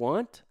I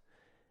want?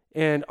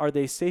 And are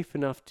they safe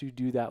enough to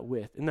do that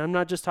with? And I'm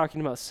not just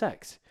talking about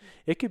sex.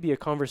 It could be a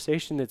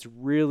conversation that's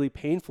really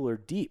painful or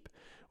deep,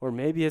 or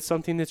maybe it's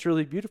something that's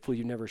really beautiful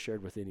you never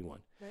shared with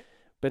anyone. Right.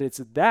 But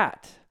it's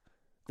that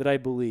I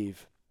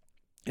believe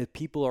that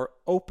people are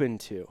open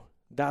to.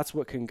 That's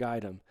what can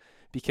guide them.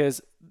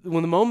 Because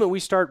when the moment we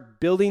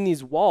start building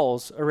these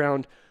walls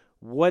around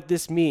what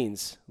this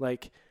means,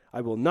 like,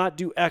 I will not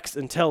do X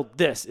until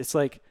this, it's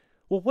like,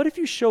 well, what if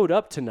you showed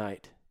up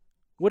tonight?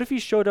 What if you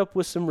showed up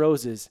with some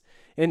roses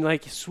and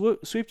like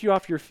swept you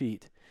off your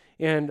feet?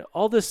 And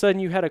all of a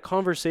sudden you had a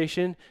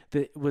conversation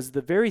that was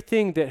the very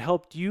thing that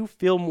helped you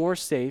feel more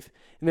safe.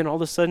 And then all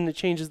of a sudden it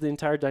changes the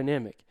entire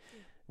dynamic.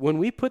 When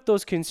we put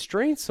those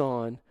constraints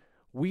on,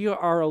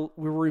 we're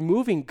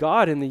removing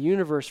God in the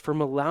universe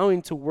from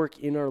allowing to work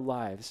in our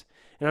lives.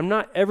 And I'm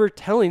not ever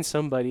telling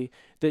somebody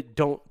that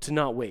to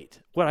not wait.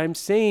 What I'm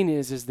saying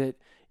is that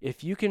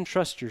if you can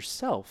trust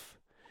yourself,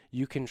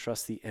 you can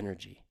trust the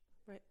energy.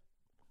 Right.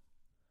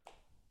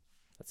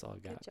 That's all I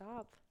got. Good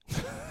job.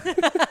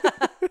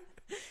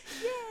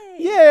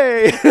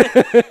 Yay!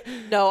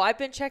 No, I've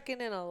been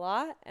checking in a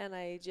lot, and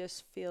I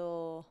just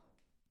feel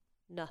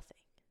nothing.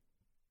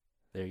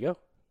 There you go.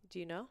 Do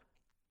you know?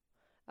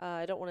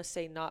 I don't want to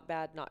say not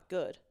bad, not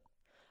good.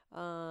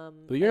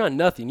 But you're not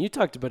nothing. You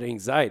talked about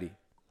anxiety.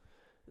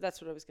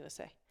 That's what I was going to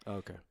say. Oh,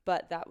 okay.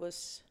 But that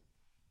was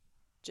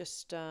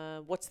just,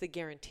 what's the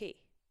guarantee?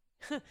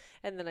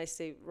 And then I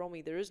say,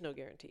 Romy, there is no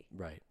guarantee.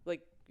 Right.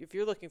 Like, if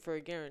you're looking for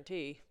a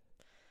guarantee,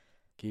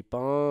 Keep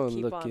on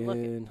keep looking. on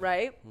looking,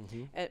 right?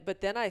 Mm-hmm.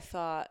 But then I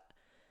thought,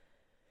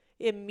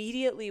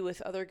 immediately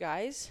with other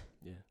guys,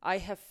 Yeah. I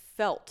have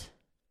felt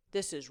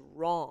this is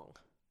wrong.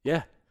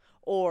 Yeah.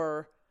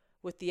 Or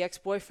with the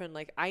ex-boyfriend,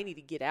 like, I need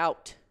to get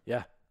out.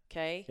 Yeah.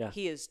 Okay? Yeah.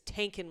 He is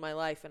tanking my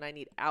life and I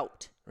need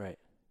out. Right.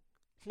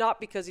 Not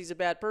because he's a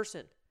bad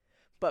person,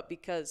 but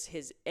because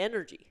his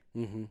energy,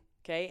 Mm-hmm.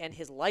 okay, and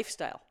his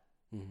lifestyle.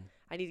 Mm-hmm.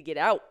 I need to get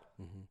out.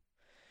 Mm-hmm.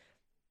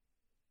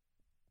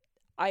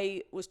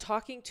 I was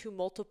talking to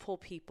multiple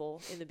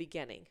people in the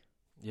beginning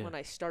Yeah. when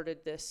I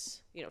started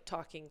this,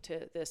 talking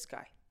to this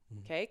guy,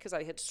 Mhm. okay, because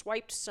I had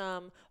swiped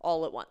some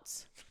all at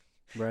once.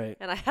 Right.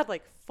 And I had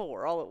like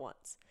 4 all at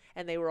once.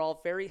 And they were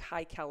all very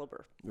high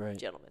caliber Right.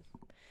 gentlemen.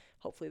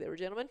 Hopefully they were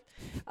gentlemen.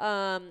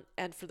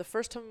 And for the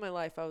first time in my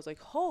life, I was like,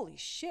 holy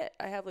shit,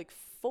 I have like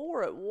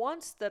 4 at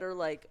once that are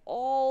like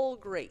all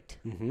great.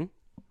 Mm-hmm.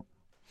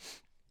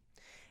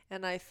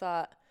 And I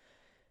thought,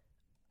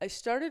 I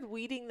started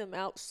weeding them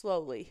out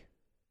slowly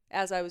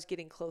as I was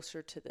getting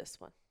closer to this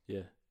one.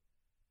 Yeah.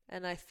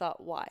 And I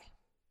thought, why?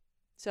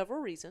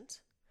 Several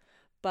reasons.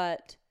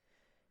 But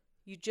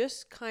you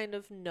just kind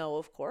of know,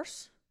 of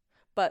course,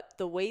 but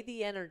the way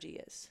the energy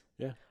is.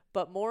 Yeah.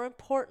 But more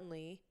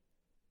importantly,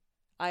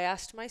 I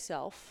asked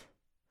myself,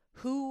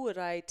 who would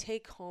I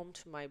take home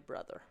to my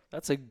brother?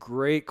 That's a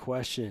great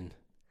question.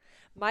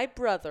 My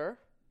brother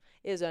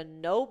is a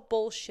no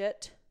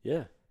bullshit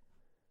Yeah.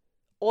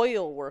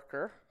 oil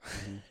worker.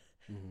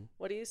 Mm-hmm. Mm-hmm.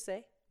 What do you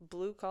say?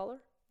 Blue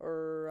collar?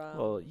 Or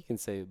Well, you can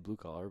say blue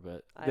collar,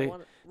 but they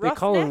they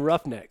call them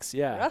roughnecks.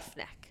 Yeah.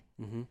 Roughneck.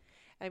 Mm-hmm.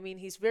 I mean,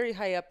 he's very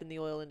high up in the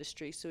oil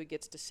industry, so he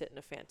gets to sit in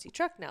a fancy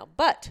truck now.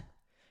 But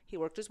he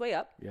worked his way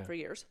up for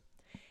years.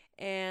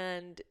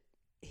 And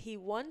he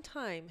one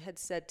time had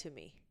said to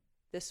me,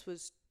 this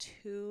was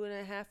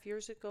 2.5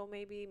 years ago,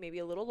 maybe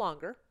a little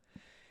longer.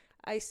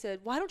 I said,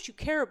 why don't you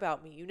care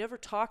about me? You never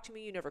talk to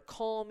me. You never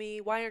call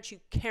me. Why aren't you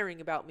caring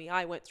about me?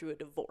 I went through a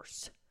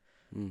divorce.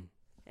 Mm.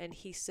 And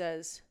he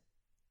says,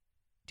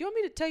 do you want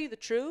me to tell you the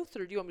truth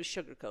or do you want me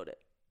to sugarcoat it?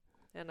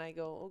 And I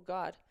go, oh,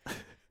 God.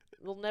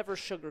 We'll never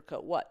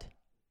sugarcoat what?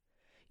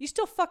 You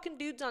still fucking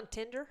dudes on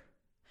Tinder?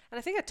 And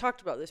I think I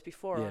talked about this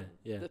before on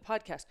the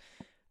podcast.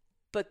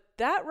 But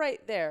that right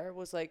there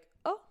was like,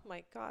 oh,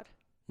 my God.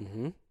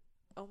 Mm-hmm.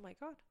 Oh, my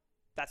God.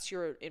 That's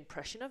your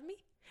impression of me?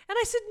 And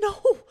I said, no,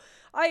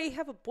 I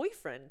have a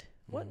boyfriend.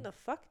 What in the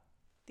fuck?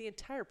 The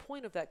entire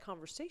point of that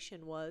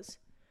conversation was,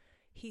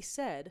 he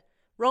said,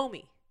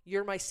 Romy,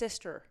 you're my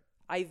sister.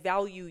 I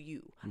value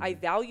you. Mm-hmm. I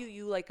value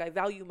you like I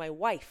value my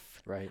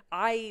wife. Right.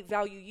 I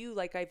value you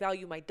like I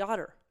value my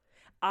daughter.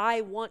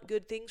 I want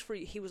good things for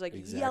you. He was like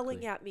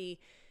yelling at me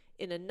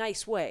in a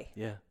nice way.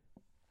 Yeah.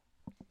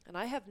 And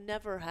I have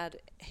never had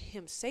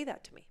him say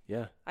that to me.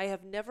 Yeah. I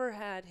have never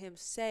had him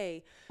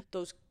say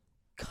those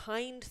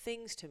kind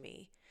things to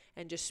me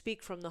and just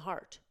speak from the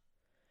heart.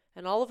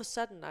 And all of a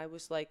sudden I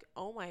was like,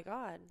 oh my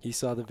God. He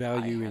saw the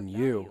value in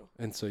you.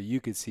 And so you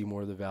could see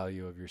more of the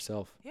value of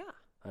yourself. Yeah.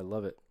 I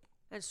love it.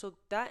 And so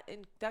that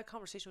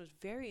conversation was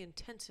very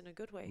intense in a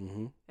good way.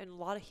 Mm-hmm. And a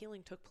lot of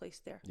healing took place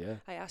there. Yeah.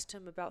 I asked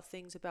him about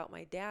things about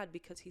my dad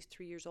because he's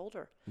 3 years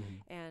older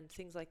and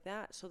things like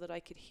that so that I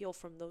could heal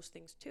from those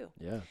things too.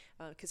 Yeah.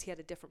 Because he had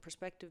a different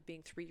perspective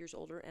being 3 years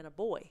older and a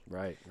boy.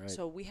 Right, right.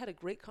 So we had a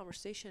great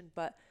conversation,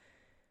 but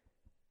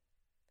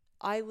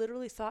I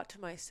literally thought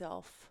to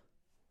myself,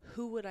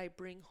 who would I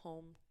bring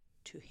home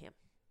to him?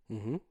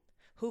 Mm-hmm.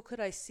 Who could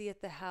I see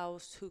at the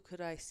house? Who could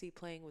I see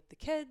playing with the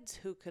kids?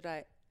 Who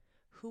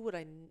would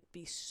I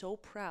be so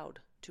proud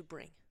to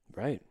bring?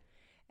 Right.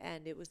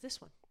 And it was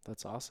this one.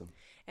 That's awesome.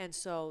 And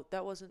so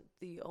that wasn't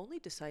the only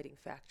deciding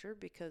factor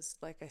because,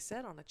 like I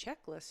said, on a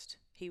checklist,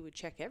 he would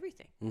check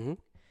everything. Mm-hmm.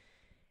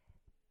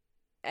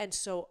 And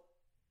so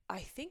I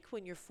think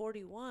when you're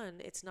 41,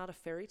 it's not a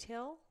fairy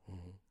tale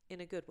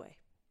in a good way.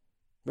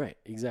 Right,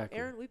 exactly.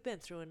 Aaron, we've been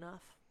through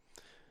enough.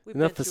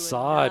 Enough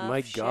facade,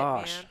 my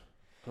gosh.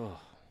 Oh.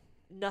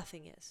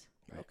 Nothing is.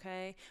 Right.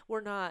 Okay?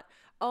 We're not,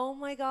 oh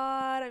my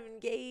God, I'm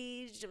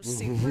engaged. I'm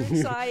super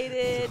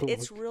excited.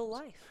 It's real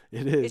life.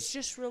 It is. It's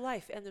just real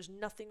life. And there's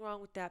nothing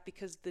wrong with that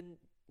because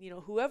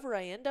whoever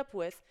I end up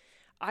with,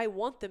 I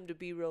want them to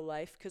be real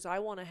life because I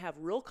want to have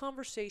real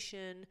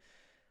conversation,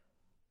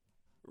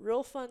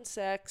 real fun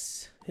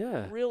sex,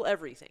 real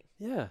everything.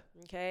 Yeah.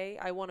 Okay?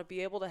 I want to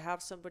be able to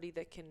have somebody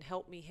that can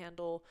help me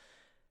handle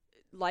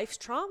life's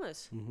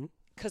traumas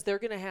because they're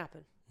going to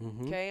happen.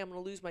 Mm-hmm. Okay? I'm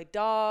going to lose my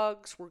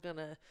dogs. We're going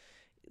to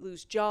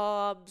lose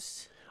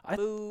jobs,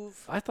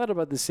 move. I thought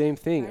about the same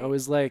thing. Right? I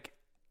was like,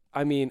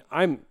 I mean,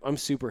 I'm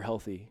super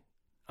healthy.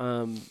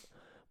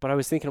 But I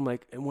was thinking, I'm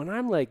like, and when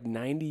I'm like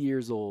 90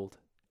 years old,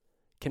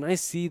 can I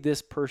see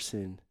this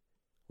person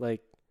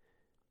like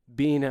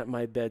being at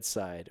my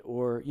bedside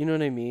or, you know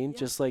what I mean? Yeah.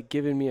 Just like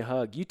giving me a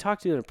hug. You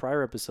talked in a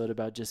prior episode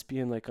about just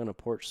being like on a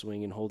porch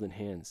swing and holding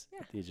hands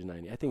at the age of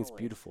 90. I think it's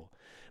beautiful.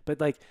 But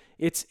like,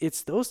 it's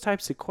those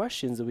types of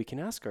questions that we can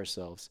ask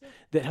ourselves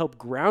that help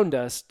ground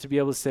us to be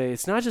able to say,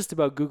 it's not just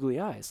about googly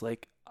eyes.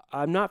 Like,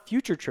 I'm not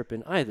future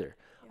tripping either.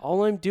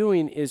 All I'm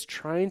doing is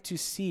trying to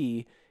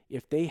see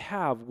if they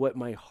have what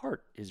my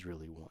heart is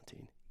really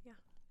wanting. Yeah.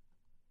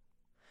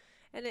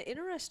 And an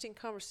interesting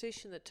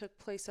conversation that took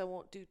place, I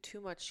won't do too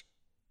much,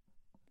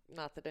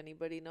 not that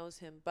anybody knows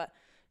him, but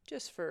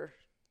just for,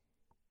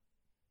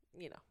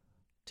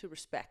 to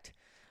respect.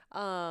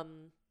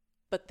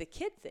 But the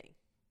kid thing.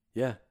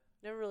 Yeah.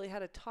 Never really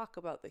had a talk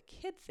about the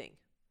kid thing.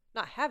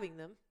 Not having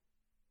them,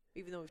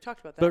 even though we've talked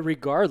about that. But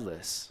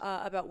regardless.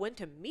 About when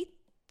to meet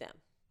them.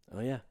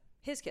 Oh, yeah.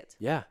 His kids.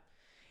 Yeah.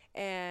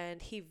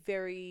 And he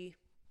very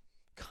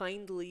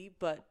kindly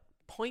but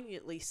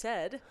poignantly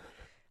said,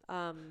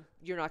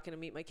 you're not going to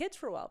meet my kids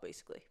for a while,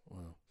 basically.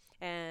 Wow.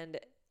 And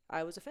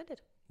I was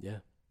offended. Yeah.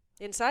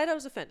 Inside, I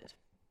was offended.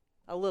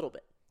 A little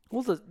bit.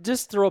 Well,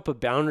 just throw up a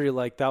boundary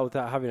like that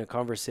without having a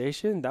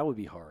conversation, that would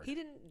be hard. He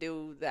didn't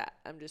do that.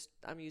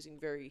 I'm using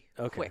very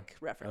quick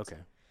reference.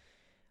 Okay.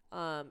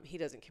 He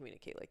doesn't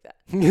communicate like that.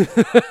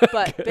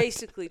 But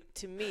basically,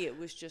 to me, it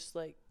was just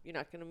like, you're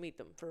not going to meet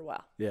them for a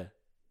while. Yeah.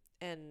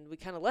 And we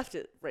kind of left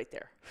it right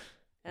there.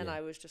 And I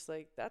was just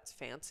like, that's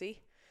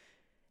fancy.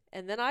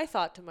 And then I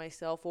thought to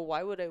myself, well,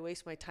 why would I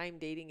waste my time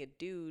dating a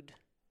dude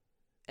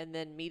and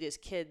then meet his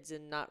kids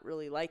and not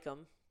really like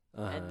them?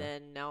 And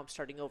then now I'm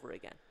starting over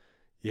again.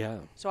 Yeah.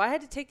 So I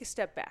had to take a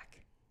step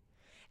back.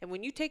 And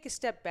when you take a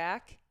step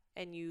back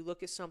and you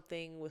look at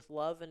something with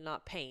love and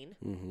not pain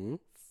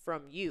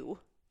from you,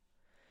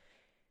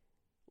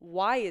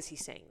 why is he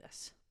saying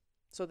this?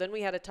 So then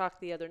we had a talk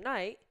the other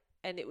night,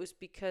 and it was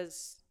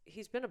because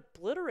he's been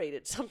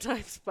obliterated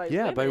sometimes by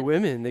women. Yeah, by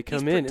women. They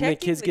come in and the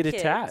kids get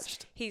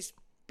attached.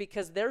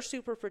 Because they're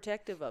super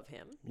protective of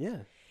him. Yeah.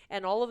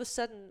 And all of a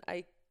sudden,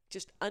 I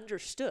just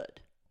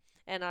understood.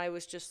 And I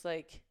was just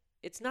like,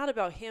 it's not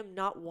about him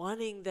not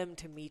wanting them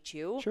to meet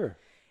you. Sure.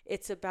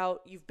 It's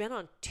about you've been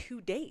on 2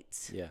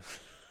 dates. Yeah.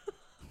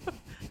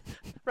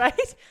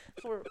 Right?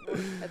 We're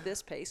at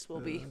this pace, we'll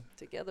be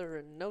together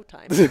in no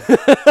time.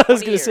 I was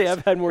going to say,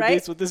 I've had more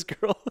dates with this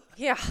girl.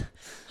 Yeah.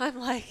 I'm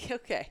like,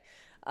 okay.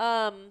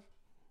 But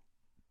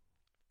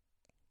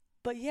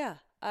yeah,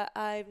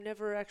 I've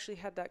never actually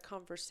had that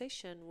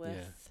conversation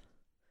with,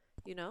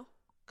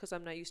 because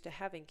I'm not used to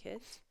having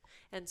kids.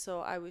 And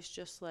so I was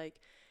just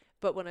like,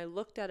 but when I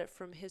looked at it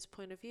from his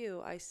point of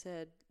view, I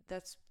said,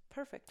 that's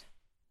perfect.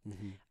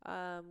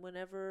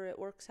 Whenever it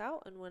works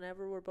out and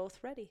whenever we're both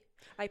ready.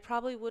 I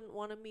probably wouldn't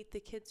want to meet the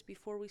kids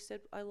before we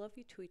said I love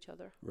you to each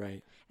other.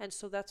 Right. And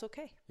so that's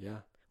okay. Yeah.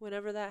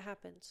 Whenever that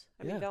happens.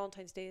 I mean,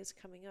 Valentine's Day is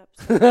coming up.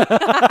 So.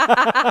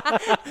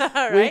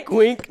 Right?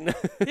 Wink, wink.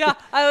 Yeah.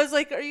 I was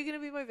like, are you going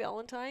to be my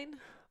Valentine?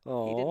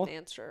 Oh. He didn't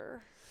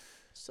answer.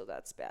 So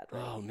that's bad,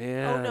 right? Oh,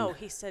 man. Oh, no.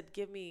 He said,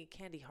 give me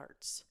candy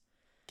hearts.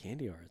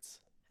 Candy hearts.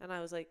 And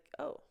I was like,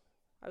 oh,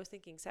 I was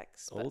thinking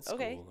sex. Old school.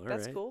 Okay, all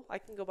that's right. cool. I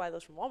can go buy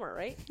those from Walmart,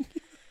 right?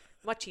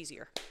 Much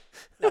easier.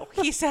 No,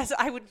 he says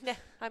I'm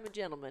a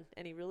gentleman,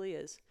 and he really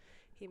is.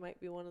 He might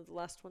be one of the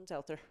last ones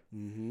out there.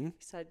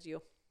 Besides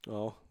you.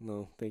 Oh,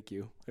 no, thank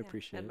you. I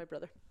appreciate it. And my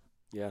brother.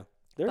 Yeah.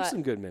 There are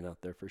some good men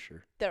out there for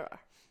sure. There are.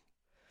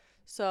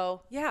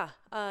 So, yeah,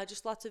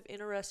 just lots of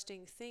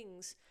interesting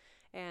things.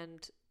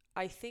 And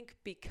I think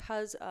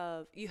because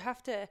of,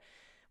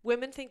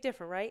 women think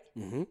different, right?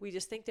 We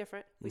just think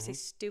different. We say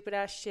stupid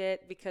ass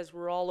shit because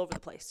we're all over the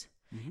place.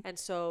 And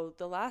so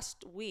the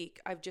last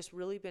week, I've just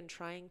really been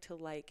trying to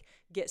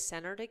get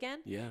centered again.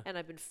 Yeah. And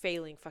I've been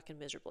failing fucking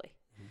miserably.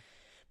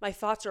 My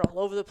thoughts are all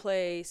over the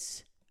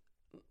place.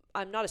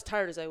 I'm not as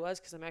tired as I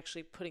was because I'm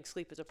actually putting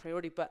sleep as a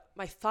priority, but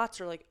my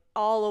thoughts are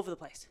all over the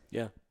place.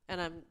 Yeah.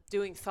 And I'm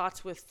doing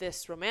thoughts with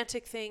this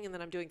romantic thing, and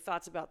then I'm doing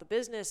thoughts about the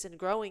business and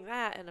growing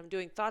that, and I'm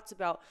doing thoughts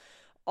about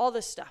all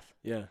this stuff.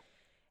 Yeah.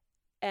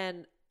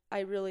 And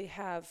I really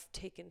have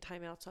taken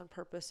timeouts on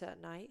purpose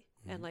at night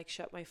and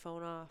shut my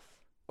phone off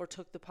or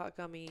took the pot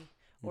gummy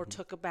or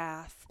took a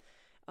bath,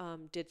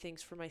 did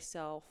things for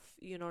myself.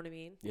 You know what I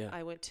mean? Yeah.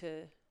 I went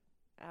to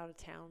out of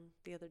town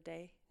the other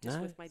day just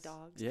with my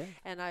dogs. Yeah.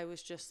 And I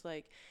was just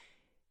like,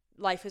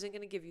 life isn't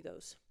going to give you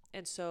those.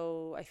 And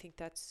so I think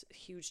that's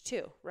huge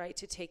too, right?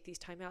 To take these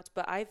timeouts.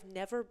 But I've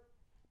never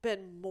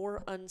been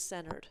more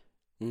uncentered.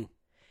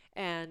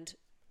 And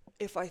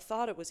if I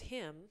thought it was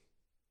him,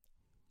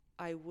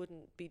 I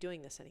wouldn't be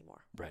doing this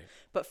anymore. Right.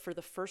 But for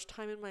the first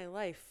time in my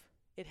life,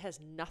 it has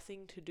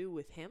nothing to do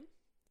with him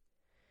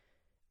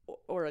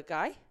or a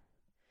guy.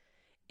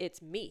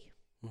 It's me.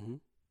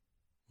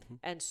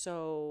 And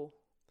so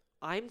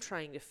I'm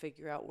trying to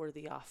figure out where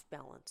the off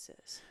balance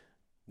is.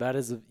 That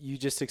is, you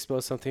just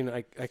exposed something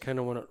I kind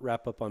of want to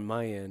wrap up on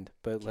my end.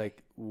 But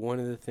one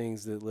of the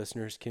things that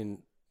listeners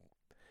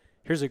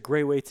here's a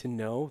great way to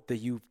know that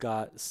you've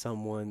got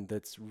someone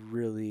that's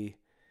really,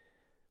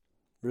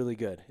 really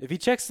good. If he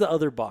checks the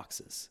other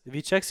boxes,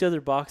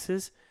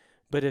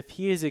 but if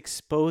he is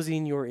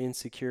exposing your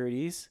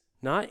insecurities,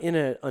 not in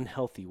an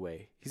unhealthy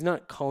way, he's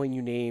not calling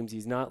you names,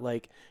 he's not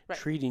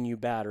treating you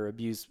bad or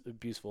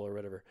abuseful or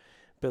whatever,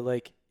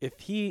 but if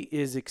he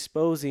is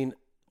exposing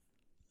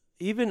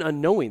even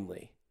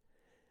unknowingly,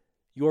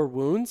 your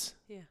wounds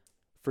Yeah.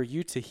 for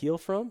you to heal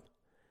from,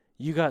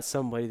 you got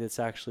somebody that's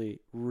actually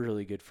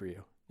really good for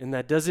you. And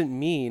that doesn't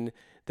mean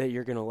that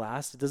you're going to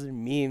last. It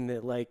doesn't mean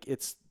that like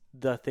it's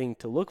the thing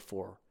to look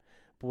for.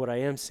 But what I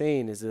am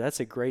saying is that that's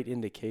a great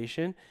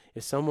indication.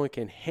 If someone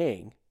can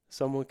hang,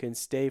 someone can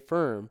stay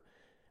firm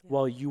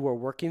while you are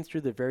working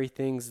through the very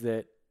things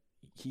that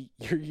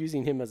you're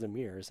using him as a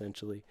mirror,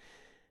 essentially.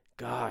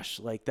 Gosh,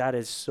 like that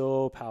is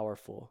so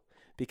powerful,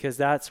 because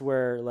that's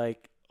where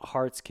like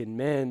hearts can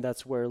mend.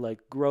 That's where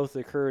like growth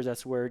occurs.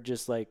 That's where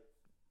just like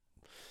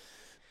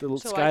the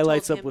So sky I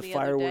lights told up him with the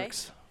other day,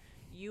 fireworks.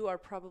 You are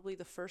probably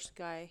the first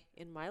guy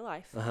in my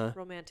life,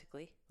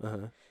 romantically,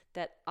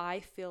 that I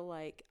feel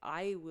like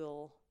I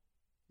will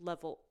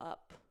level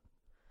up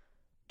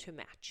to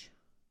match.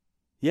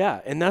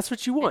 Yeah, and that's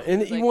what you want. he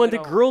And was you like, want "We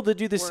the don't- girl to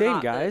do the we're same,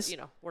 not guys.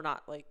 we're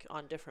not like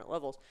on different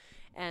levels.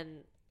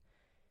 And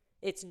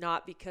it's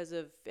not because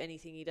of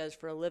anything he does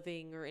for a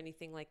living or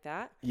anything like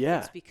that. Yeah.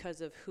 It's because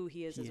of who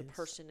he is as a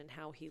person and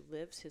how he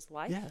lives his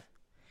life. Yeah.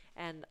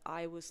 And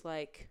I was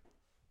like,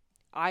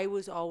 I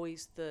was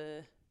always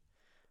the,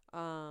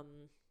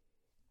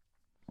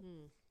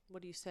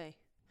 what do you say?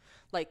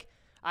 Like,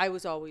 I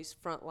was always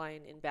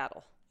frontline in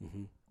battle,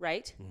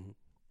 right?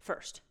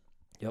 First.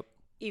 Yep.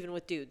 Even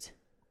with dudes.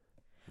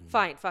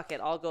 Fine, fuck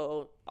it. I'll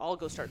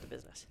go start the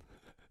business.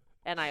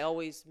 And I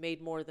always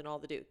made more than all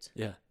the dudes.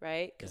 Yeah.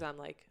 Right? Because I'm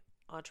like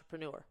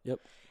entrepreneur. Yep.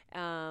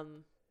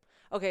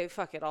 Okay,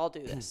 fuck it. I'll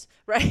do this.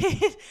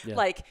 Right? Yeah.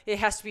 Like, it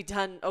has to be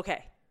done.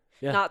 Okay.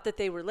 Yeah. Not that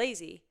they were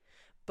lazy,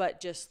 but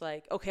just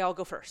like, okay, I'll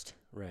go first.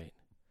 Right.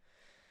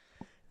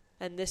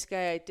 And this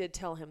guy, I did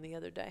tell him the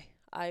other day,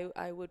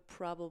 I would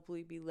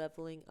probably be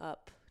leveling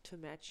up to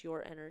match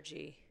your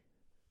energy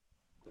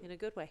in a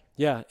good way.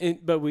 Yeah.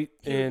 But He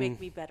will make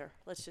me better.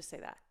 Let's just say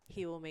that.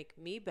 He will make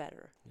me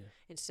better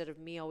instead of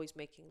me always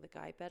making the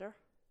guy better.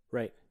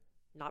 Right.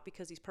 Not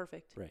because he's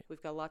perfect. Right.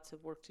 We've got lots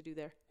of work to do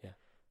there. Yeah.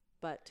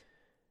 But,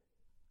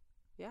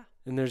 yeah.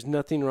 And there's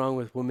nothing wrong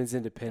with women's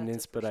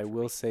independence, That's a but I first for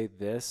will me. say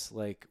this,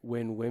 like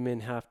when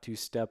women have to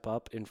step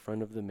up in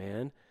front of the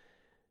man,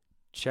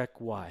 check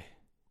why.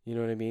 You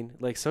know what I mean?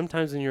 Like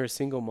sometimes when you're a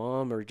single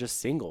mom or just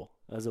single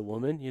as a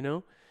woman, you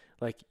know,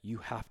 like you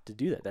have to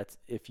do that. That's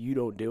if you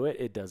don't do it,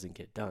 it doesn't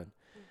get done.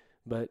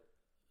 But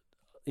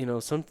you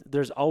know,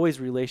 there's always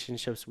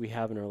relationships we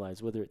have in our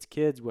lives, whether it's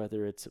kids,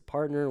 whether it's a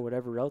partner,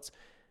 whatever else.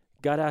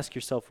 Got to ask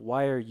yourself,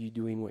 why are you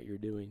doing what you're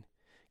doing?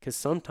 Because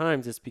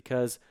sometimes it's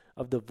because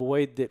of the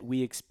void that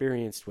we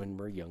experienced when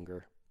we're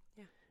younger.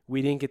 Yeah.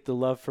 We didn't get the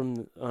love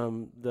from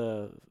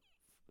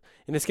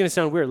and it's going to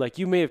sound weird, like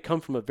you may have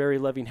come from a very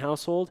loving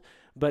household,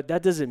 but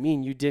that doesn't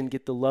mean you didn't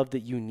get the love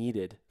that you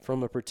needed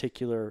from a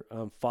particular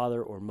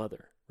father or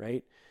mother,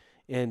 right?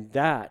 And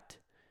that,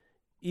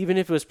 even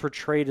if it was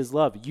portrayed as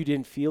love, you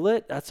didn't feel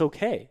it, that's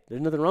okay.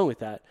 There's nothing wrong with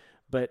that.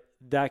 But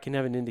that can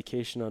have an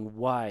indication on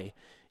why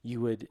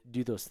you would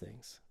do those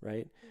things,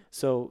 right?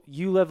 So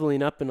you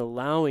leveling up and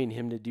allowing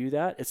him to do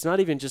that, it's not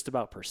even just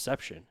about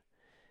perception.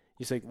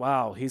 You say,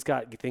 wow, he's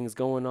got things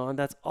going on.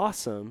 That's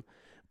awesome.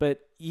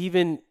 But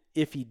even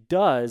if he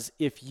does,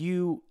 if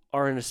you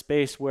are in a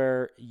space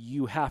where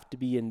you have to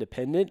be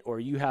independent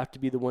or you have to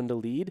be the one to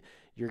lead,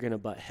 you're going to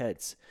butt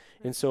heads.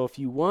 And so if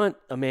you want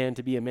a man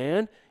to be a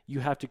man,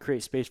 you have to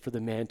create space for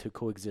the man to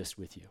coexist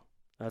with you.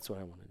 That's what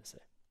I wanted to say.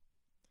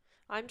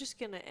 I'm just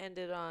going to end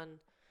it on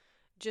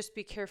just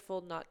be careful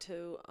not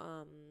to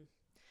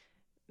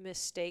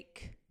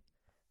mistake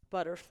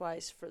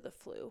butterflies for the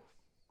flu.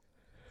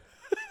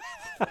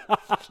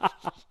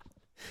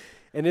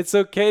 And it's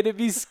okay to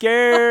be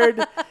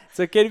scared. It's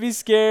okay to be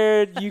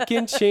scared. You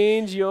can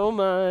change your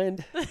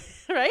mind.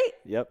 Right?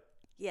 Yep.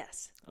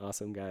 Yes.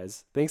 Awesome,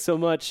 guys. Thanks so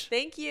much.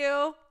 Thank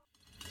you.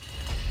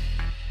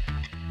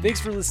 Thanks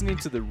for listening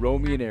to the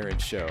Romy and Aaron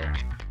Show.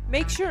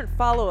 Make sure and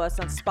follow us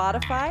on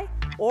Spotify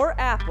or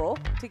Apple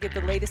to get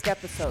the latest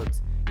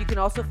episodes. You can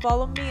also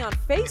follow me on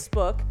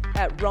Facebook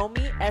at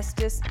Romy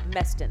Estes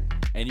Meston.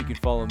 And you can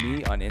follow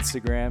me on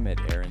Instagram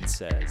at Aaron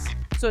Says.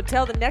 So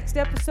until the next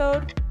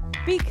episode,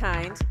 be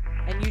kind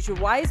and use your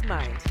wise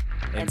mind.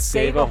 And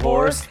save a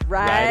horse,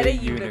 ride a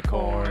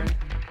unicorn.